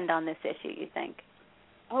you spend on this issue, you think?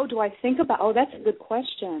 That's a good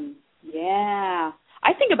question. Yeah.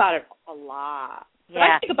 I think about it a lot.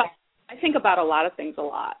 Yeah. But I think about a lot of things a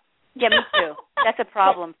lot. Yeah, me too. That's a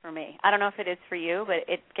problem for me. I don't know if it is for you, but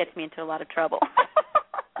it gets me into a lot of trouble.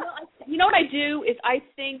 Well, you know what I do is I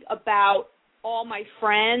think about all my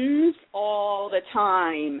friends all the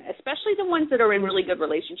time, especially the ones that are in really good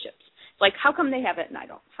relationships. Like, how come they have it and I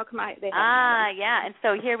don't? How come they have it? Yeah. And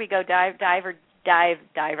so here we go, dive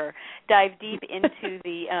deep into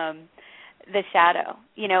the shadow,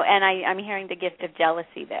 you know, and I'm hearing the gift of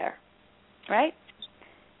jealousy there, right?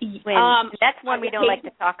 That's one we don't like to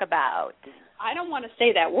talk about. I don't want to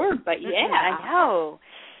say that word, but yeah. I know.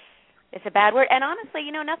 It's a bad word. And honestly,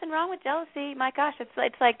 you know, nothing wrong with jealousy. My gosh, it's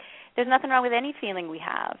like there's nothing wrong with any feeling we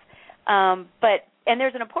have. And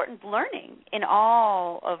there's an important learning in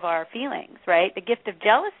all of our feelings, right? The gift of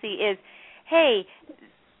jealousy is, hey,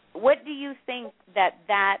 what do you think that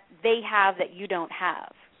they have that you don't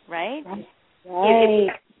have, right? Right.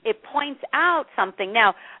 It points out something.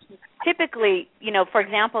 Now, typically, you know, for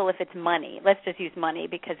example, if it's money, let's just use money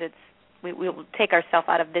because we will take ourselves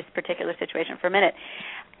out of this particular situation for a minute.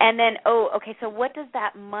 And then, so what does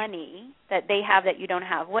that money that they have that you don't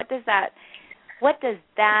have, what does that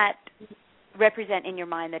represent in your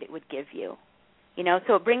mind that it would give you? You know,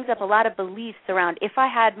 so it brings up a lot of beliefs around, if I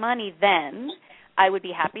had money then, I would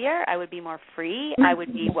be happier, I would be more free, I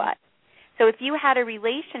would be what? So if you had a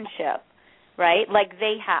relationship, right, like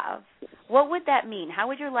they have, what would that mean? How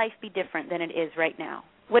would your life be different than it is right now?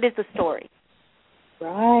 What is the story?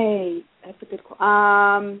 Right. That's a good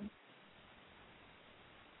question.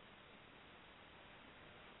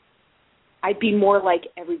 I'd be more like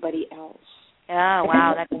everybody else. Oh,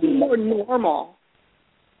 wow. That's more normal.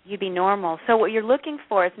 You'd be normal. So what you're looking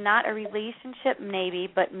for is not a relationship maybe,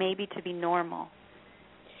 but maybe to be normal.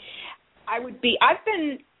 I'm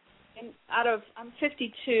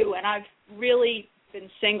 52, and I've really been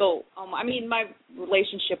single. My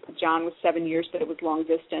relationship with John was 7 years, but it was long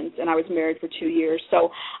distance, and I was married for 2 years. So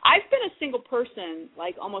I've been a single person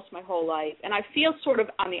like almost my whole life, and I feel sort of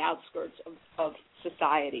on the outskirts of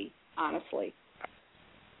society, honestly.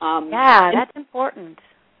 That's important.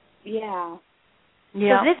 Yeah.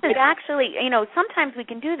 Yeah. So this is actually, sometimes we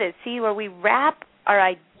can do this, see, where we wrap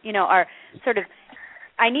our sort of,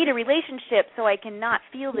 I need a relationship so I can not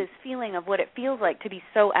feel this feeling of what it feels like to be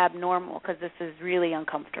so abnormal, because this is really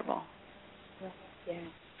uncomfortable. Yeah.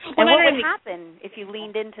 And what would happen if you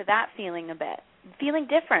leaned into that feeling a bit? Feeling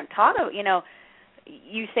different.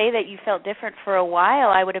 You say that you felt different for a while.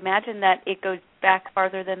 I would imagine that it goes back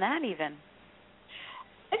farther than that even.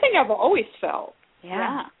 I think I've always felt.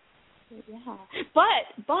 Yeah.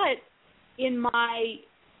 But in my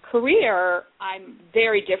career, I'm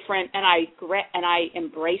very different, and I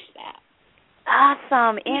embrace that.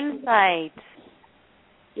 Awesome insight.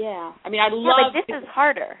 Yeah, I love. But this is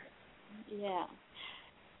harder. Yeah.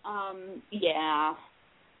 Yeah.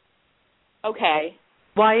 Okay.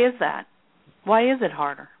 Why is that? Why is it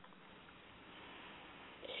harder?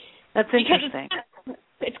 That's interesting.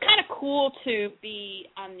 It's kind of cool to be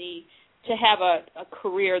to have a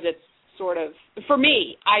career that's sort of, for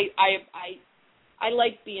me, I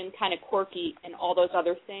like being kind of quirky and all those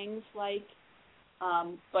other things, but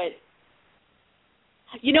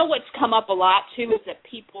what's come up a lot too is that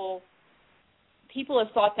people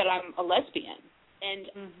have thought that I'm a lesbian, and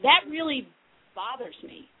that really bothers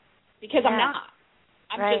me because I'm not.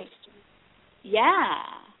 I'm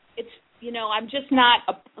just not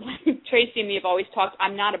Tracy and me have always talked,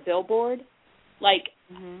 I'm not a billboard.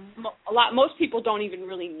 Most people don't even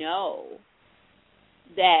really know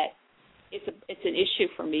that it's an issue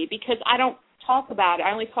for me because I don't talk about it.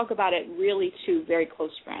 I only talk about it really to very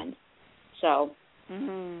close friends. So.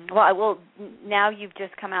 Mm-hmm. Well, now you've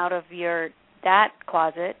just come out of that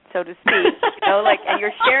closet, so to speak, and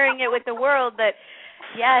you're sharing it with the world that,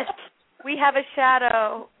 yes, we have a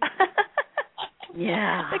shadow.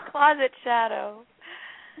 Yeah. The closet shadow.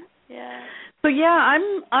 Yeah. So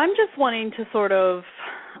I'm just wanting to sort of,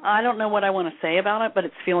 I don't know what I want to say about it, but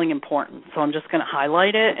it's feeling important. So I'm just going to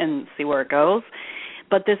highlight it and see where it goes.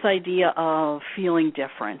 But this idea of feeling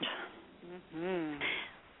different,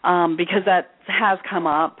 because that has come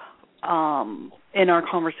up in our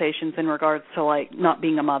conversations in regards to not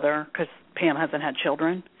being a mother, because Pam hasn't had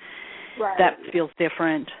children. Right. That feels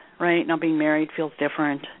different, right? Not being married feels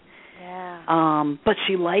different. Yeah. But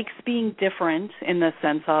she likes being different in the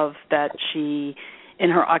sense of that she, in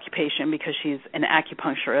her occupation, because she's an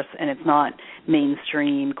acupuncturist and it's not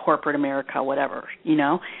mainstream corporate America, whatever,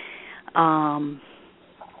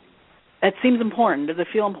 That seems important. Does it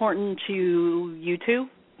feel important to you two,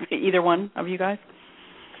 either one of you guys?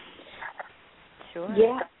 Sure.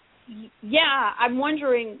 Yeah. I'm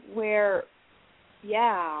wondering why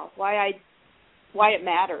it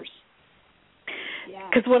matters.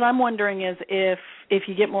 Because what I'm wondering is if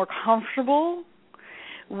you get more comfortable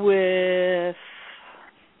with,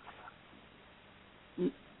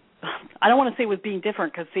 I don't want to say with being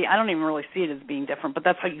different because, I don't even really see it as being different, but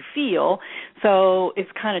that's how you feel. So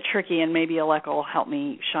it's kind of tricky, and maybe Aleka will help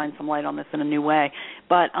me shine some light on this in a new way.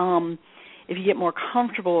 But if you get more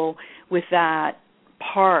comfortable with that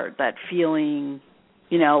part, that feeling,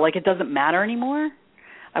 it doesn't matter anymore,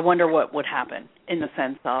 I wonder what would happen in the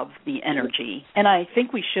sense of the energy. And I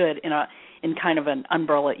think we should, in kind of an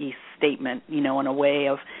umbrella-y statement, in a way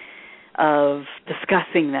of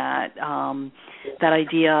discussing that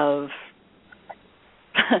idea of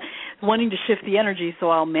wanting to shift the energy so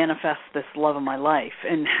I'll manifest this love of my life,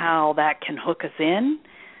 and how that can hook us in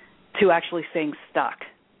to actually staying stuck.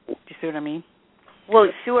 Do you see what I mean? Well,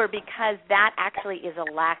 sure, because that actually is a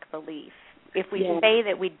lack belief. If we say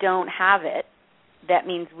that we don't have it, that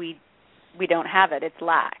means we don't have it. It's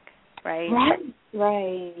lack, right?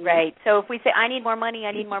 Right. So if we say, I need more money,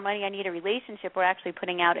 I need a relationship, we're actually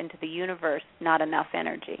putting out into the universe not enough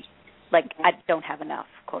energy. I don't have enough,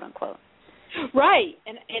 quote unquote. Right.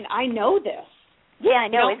 And I know this. Yeah, I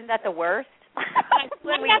know. Isn't that the worst?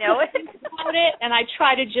 When we know it. About it, and I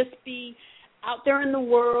try to just be out there in the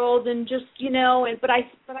world and just, Yeah,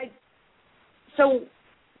 so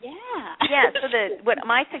what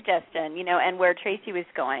my suggestion, and where Tracy was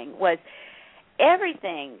going was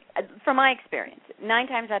everything, from my experience, 9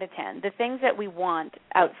 times out of 10, the things that we want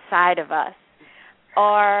outside of us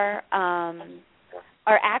are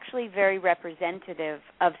actually very representative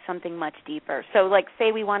of something much deeper. So,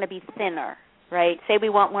 say we want to be thinner, right? Say we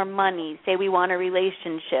want more money, say we want a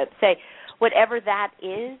relationship, say whatever that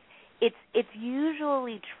is, it's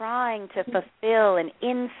usually trying to fulfill an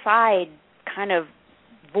inside kind of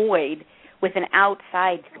void with an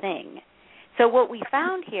outside thing. So what we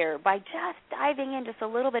found here, by just diving in just a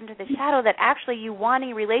little bit into the shadow, that actually you want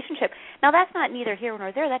a relationship. Now, that's not neither here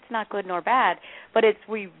nor there. That's not good nor bad. But it's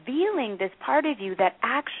revealing this part of you that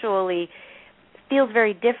actually feels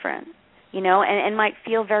very different, and might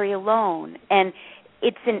feel very alone. And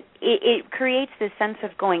it creates this sense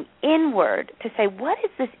of going inward to say, what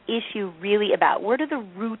is this issue really about? Where do the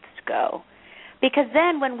roots go? Because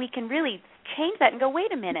then when we can really change that and go,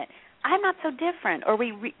 wait a minute, I'm not so different, or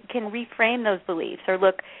we can reframe those beliefs or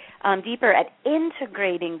look deeper at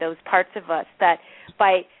integrating those parts of us that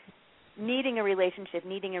by needing a relationship,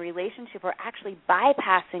 we're actually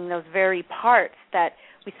bypassing those very parts that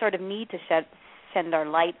we sort of need to shed our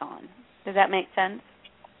light on. Does that make sense?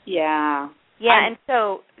 Yeah. Yeah, and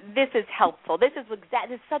so this is helpful. This is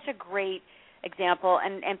such a great example.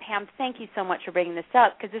 And Pam, thank you so much for bringing this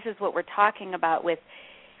up, because this is what we're talking about with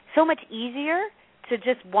so much easier to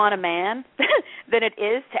just want a man than it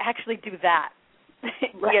is to actually do that,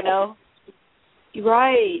 right.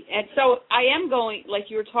 Right. And so I am going, like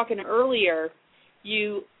you were talking earlier,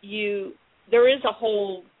 there is a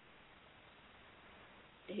whole,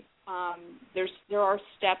 there are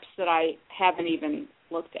steps that I haven't even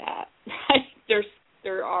looked at.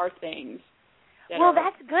 There are things.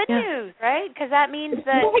 That's good news, right? Because that means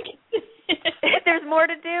that there's more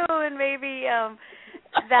to do, and maybe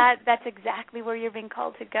that's exactly where you're being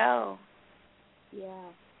called to go.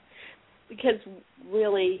 Yeah. Because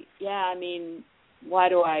really, why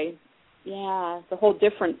do the whole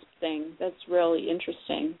difference thing, that's really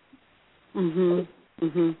interesting. Mm-hmm.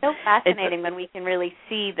 Mm-hmm. So fascinating when we can really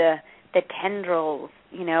see the tendrils,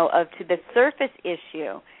 of to the surface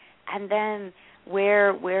issue, and then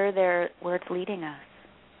where it's leading us.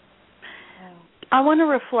 I want to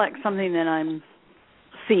reflect something that I'm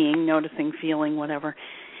seeing, noticing, feeling, whatever,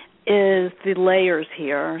 is the layers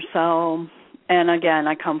here. So, and again,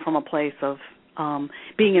 I come from a place of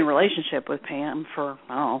being in a relationship with Pam for,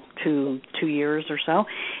 2 years or so,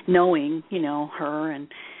 knowing, her, and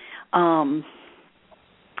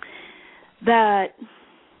that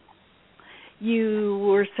you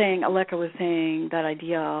were saying, Aleka was saying, that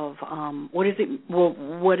idea of what is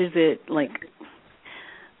it like,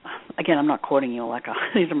 again, I'm not quoting you, Aleka,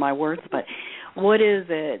 these are my words, but what is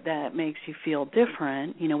it that makes you feel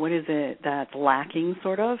different? What is it that's lacking,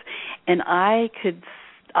 sort of? And I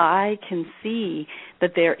can see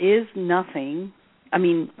that there is nothing,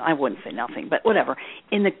 I wouldn't say nothing, but whatever.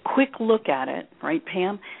 In the quick look at it, right,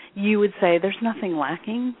 Pam, you would say there's nothing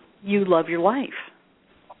lacking. You love your life.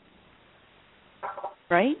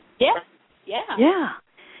 Right? Yeah.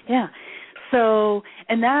 So,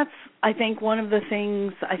 and that's, I think, one of the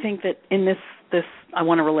things, I think that in this I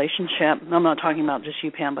want a relationship. I'm not talking about just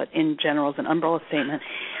you, Pam, but in general as an umbrella statement.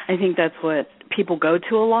 I think that's what people go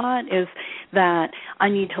to a lot, is that I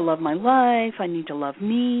need to love my life, I need to love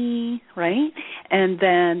me, right? And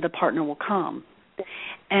then the partner will come.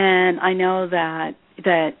 And I know that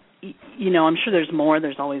I'm sure there's more.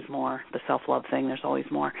 There's always more. The self-love thing, there's always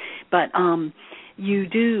more. But you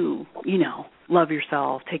do, love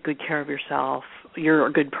yourself, take good care of yourself. You're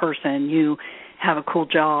a good person. You have a cool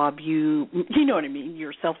job. You know what I mean?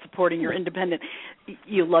 You're self-supporting. You're independent.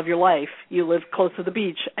 You love your life. You live close to the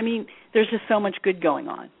beach. There's just so much good going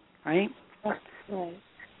on, right? Right.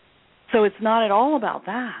 So it's not at all about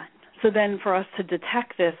that. So then for us to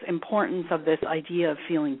detect this importance of this idea of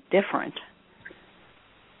feeling different.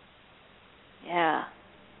 Yeah.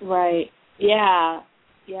 Right. Yeah.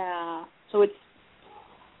 So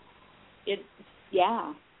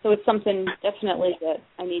it's something definitely that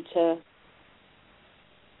I need to.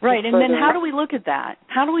 Right, and then how do we look at that?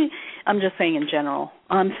 I'm just saying in general,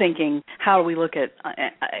 I'm thinking, how do we look at,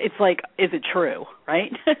 it's like, is it true,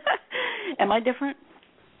 right? Am I different?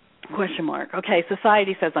 Question mark. Okay,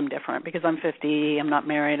 society says I'm different because I'm 50, I'm not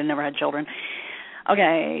married, I never had children.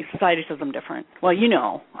 Okay, society says I'm different. Well,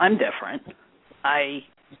 I'm different.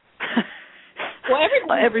 Well,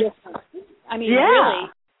 everybody's different. Really.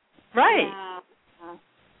 Right.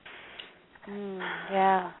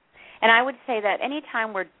 Yeah. And I would say that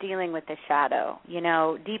anytime we're dealing with the shadow,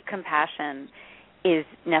 deep compassion is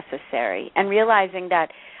necessary. And realizing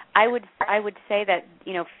that I would say that,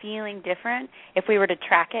 feeling different, if we were to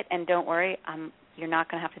track it, and don't worry, you're not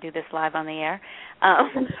going to have to do this live on the air,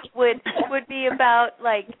 would be about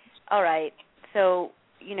like, all right, so,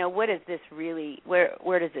 what is this really,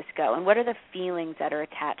 where does this go? And what are the feelings that are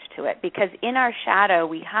attached to it? Because in our shadow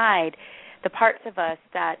we hide the parts of us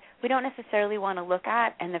that we don't necessarily want to look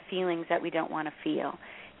at and the feelings that we don't want to feel.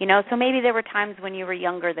 You know, so maybe there were times when you were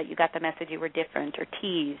younger that you got the message you were different or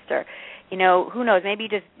teased or, you know, who knows, maybe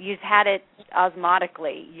you had it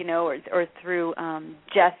osmotically, you know, or through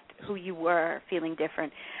just who you were feeling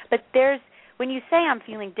different. But when you say I'm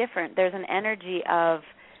feeling different, there's an energy of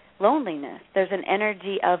loneliness. There's an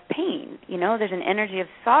energy of pain, you know, there's an energy of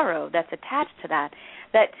sorrow that's attached to that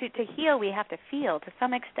to heal we have to feel to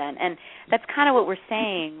some extent. And that's kind of what we're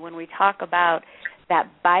saying when we talk about that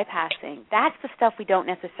bypassing. That's the stuff we don't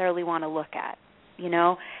necessarily want to look at, you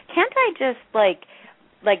know. Can't I just like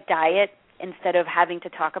diet instead of having to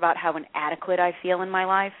talk about how inadequate I feel in my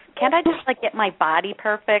life? Can't I just like get my body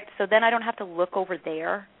perfect so then I don't have to look over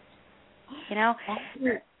there? You know?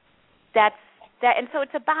 That's that, and so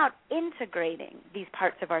it's about integrating these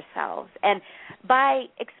parts of ourselves, and by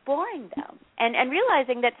exploring them and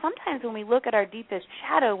realizing that sometimes when we look at our deepest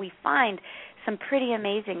shadow, we find some pretty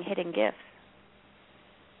amazing hidden gifts.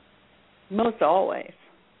 Most always.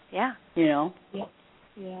 Yeah. You know?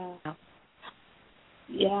 Yeah.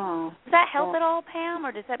 Does that help at all, Pam,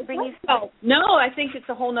 or does that bring you... No, I think it's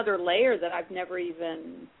a whole other layer that I've never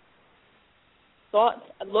even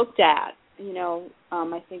looked at. You know,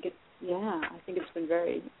 I think it's been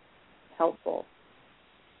very helpful.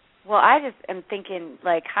 Well, I just am thinking,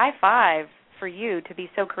 like, high five for you to be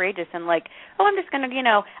so courageous and like, I'm just going to, you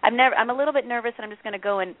know, I'm a little bit nervous and I'm just going to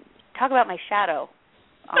go and talk about my shadow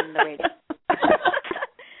on the radio.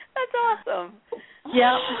 That's awesome.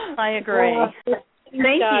 Yeah, I agree. Thank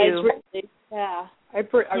you. Really, I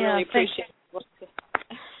really appreciate it.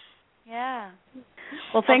 Yeah.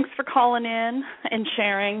 Well, thanks for calling in and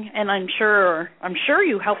sharing, and I'm sure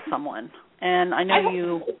you helped someone, and I know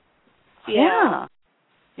you. Yeah.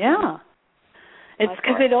 It's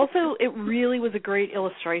because it really was a great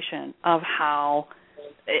illustration of how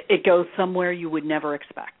it goes somewhere you would never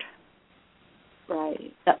expect.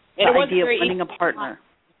 Right. The idea of finding a partner.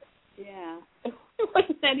 Yeah. It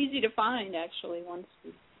wasn't that easy to find, actually, once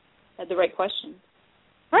we had the right questions.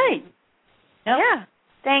 Right. Yep. Yeah.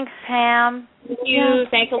 Thanks, Pam. Thank you.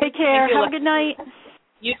 Take care. Have a good night.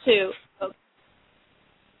 You too. Okay.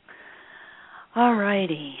 All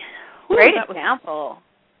righty. Great example.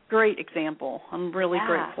 Great example. I'm really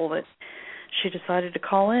grateful that she decided to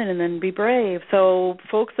call in and then be brave. So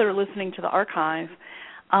folks that are listening to the archive,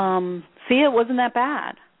 it wasn't that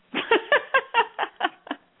bad.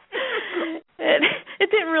 It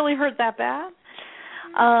didn't really hurt that bad.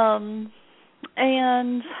 And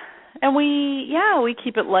we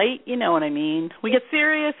keep it light, you know what I mean. We get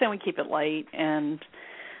serious and we keep it light, and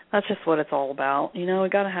that's just what it's all about. You know, we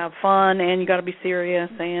got to have fun, and you got to be serious,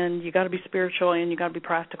 and you got to be spiritual, and you got to be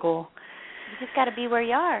practical. You just got to be where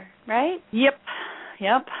you are, right? Yep.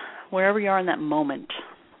 Wherever you are in that moment.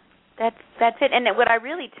 That's it. And what I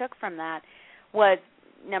really took from that was,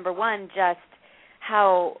 number one, just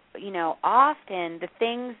how, you know, often the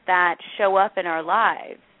things that show up in our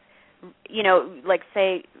lives, you know, like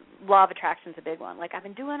say law of attraction is a big one. Like, I've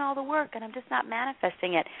been doing all the work and I'm just not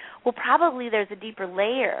manifesting it. Well, probably there's a deeper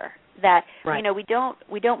layer that, you know, we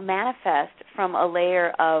don't manifest from a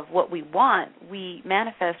layer of what we want. We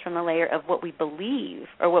manifest from a layer of what we believe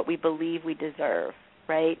or what we believe we deserve,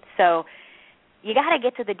 right? So you got to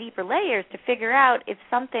get to the deeper layers to figure out if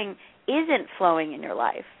something isn't flowing in your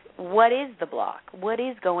life. What is the block? What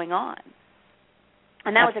is going on?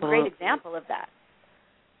 And that was a great example of that.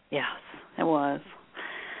 Yes, it was.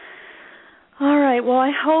 All right. Well,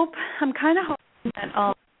 I'm kind of hoping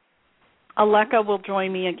that Aleka will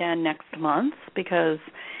join me again next month because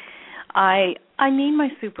I need my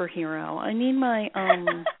superhero. I need my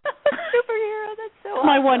superhero. That's so awesome.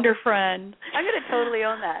 My wonder friend. I'm going to totally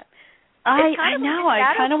own that. I know.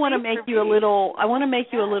 I kind of want to make you a little. I want to make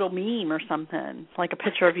you a little meme or something, like a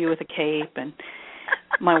picture of you with a cape and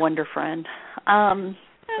my wonder friend.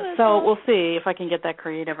 So we'll see if I can get that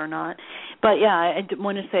creative or not. But yeah, I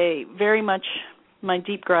want to say very much my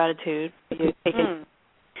deep gratitude for you taking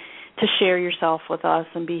to share yourself with us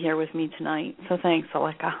and be here with me tonight. So thanks,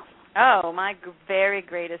 Aleka. Oh, my very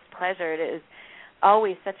greatest pleasure. It is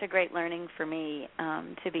always such a great learning for me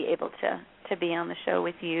to be able to be on the show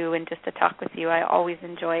with you and just to talk with you. I always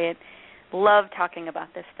enjoy it. Love talking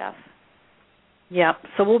about this stuff. Yep.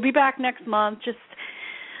 So we'll be back next month. Just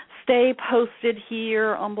stay posted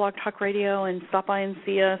here on Blog Talk Radio and stop by and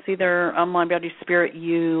see us either on Mind Body Spirit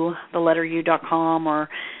U, the letter U.com, or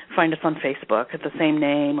find us on Facebook at the same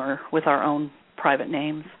name or with our own private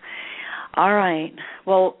names. All right.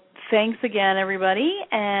 Well, thanks again, everybody,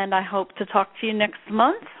 and I hope to talk to you next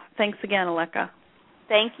month. Thanks again, Aleka.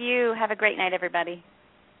 Thank you. Have a great night, everybody.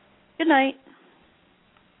 Good night.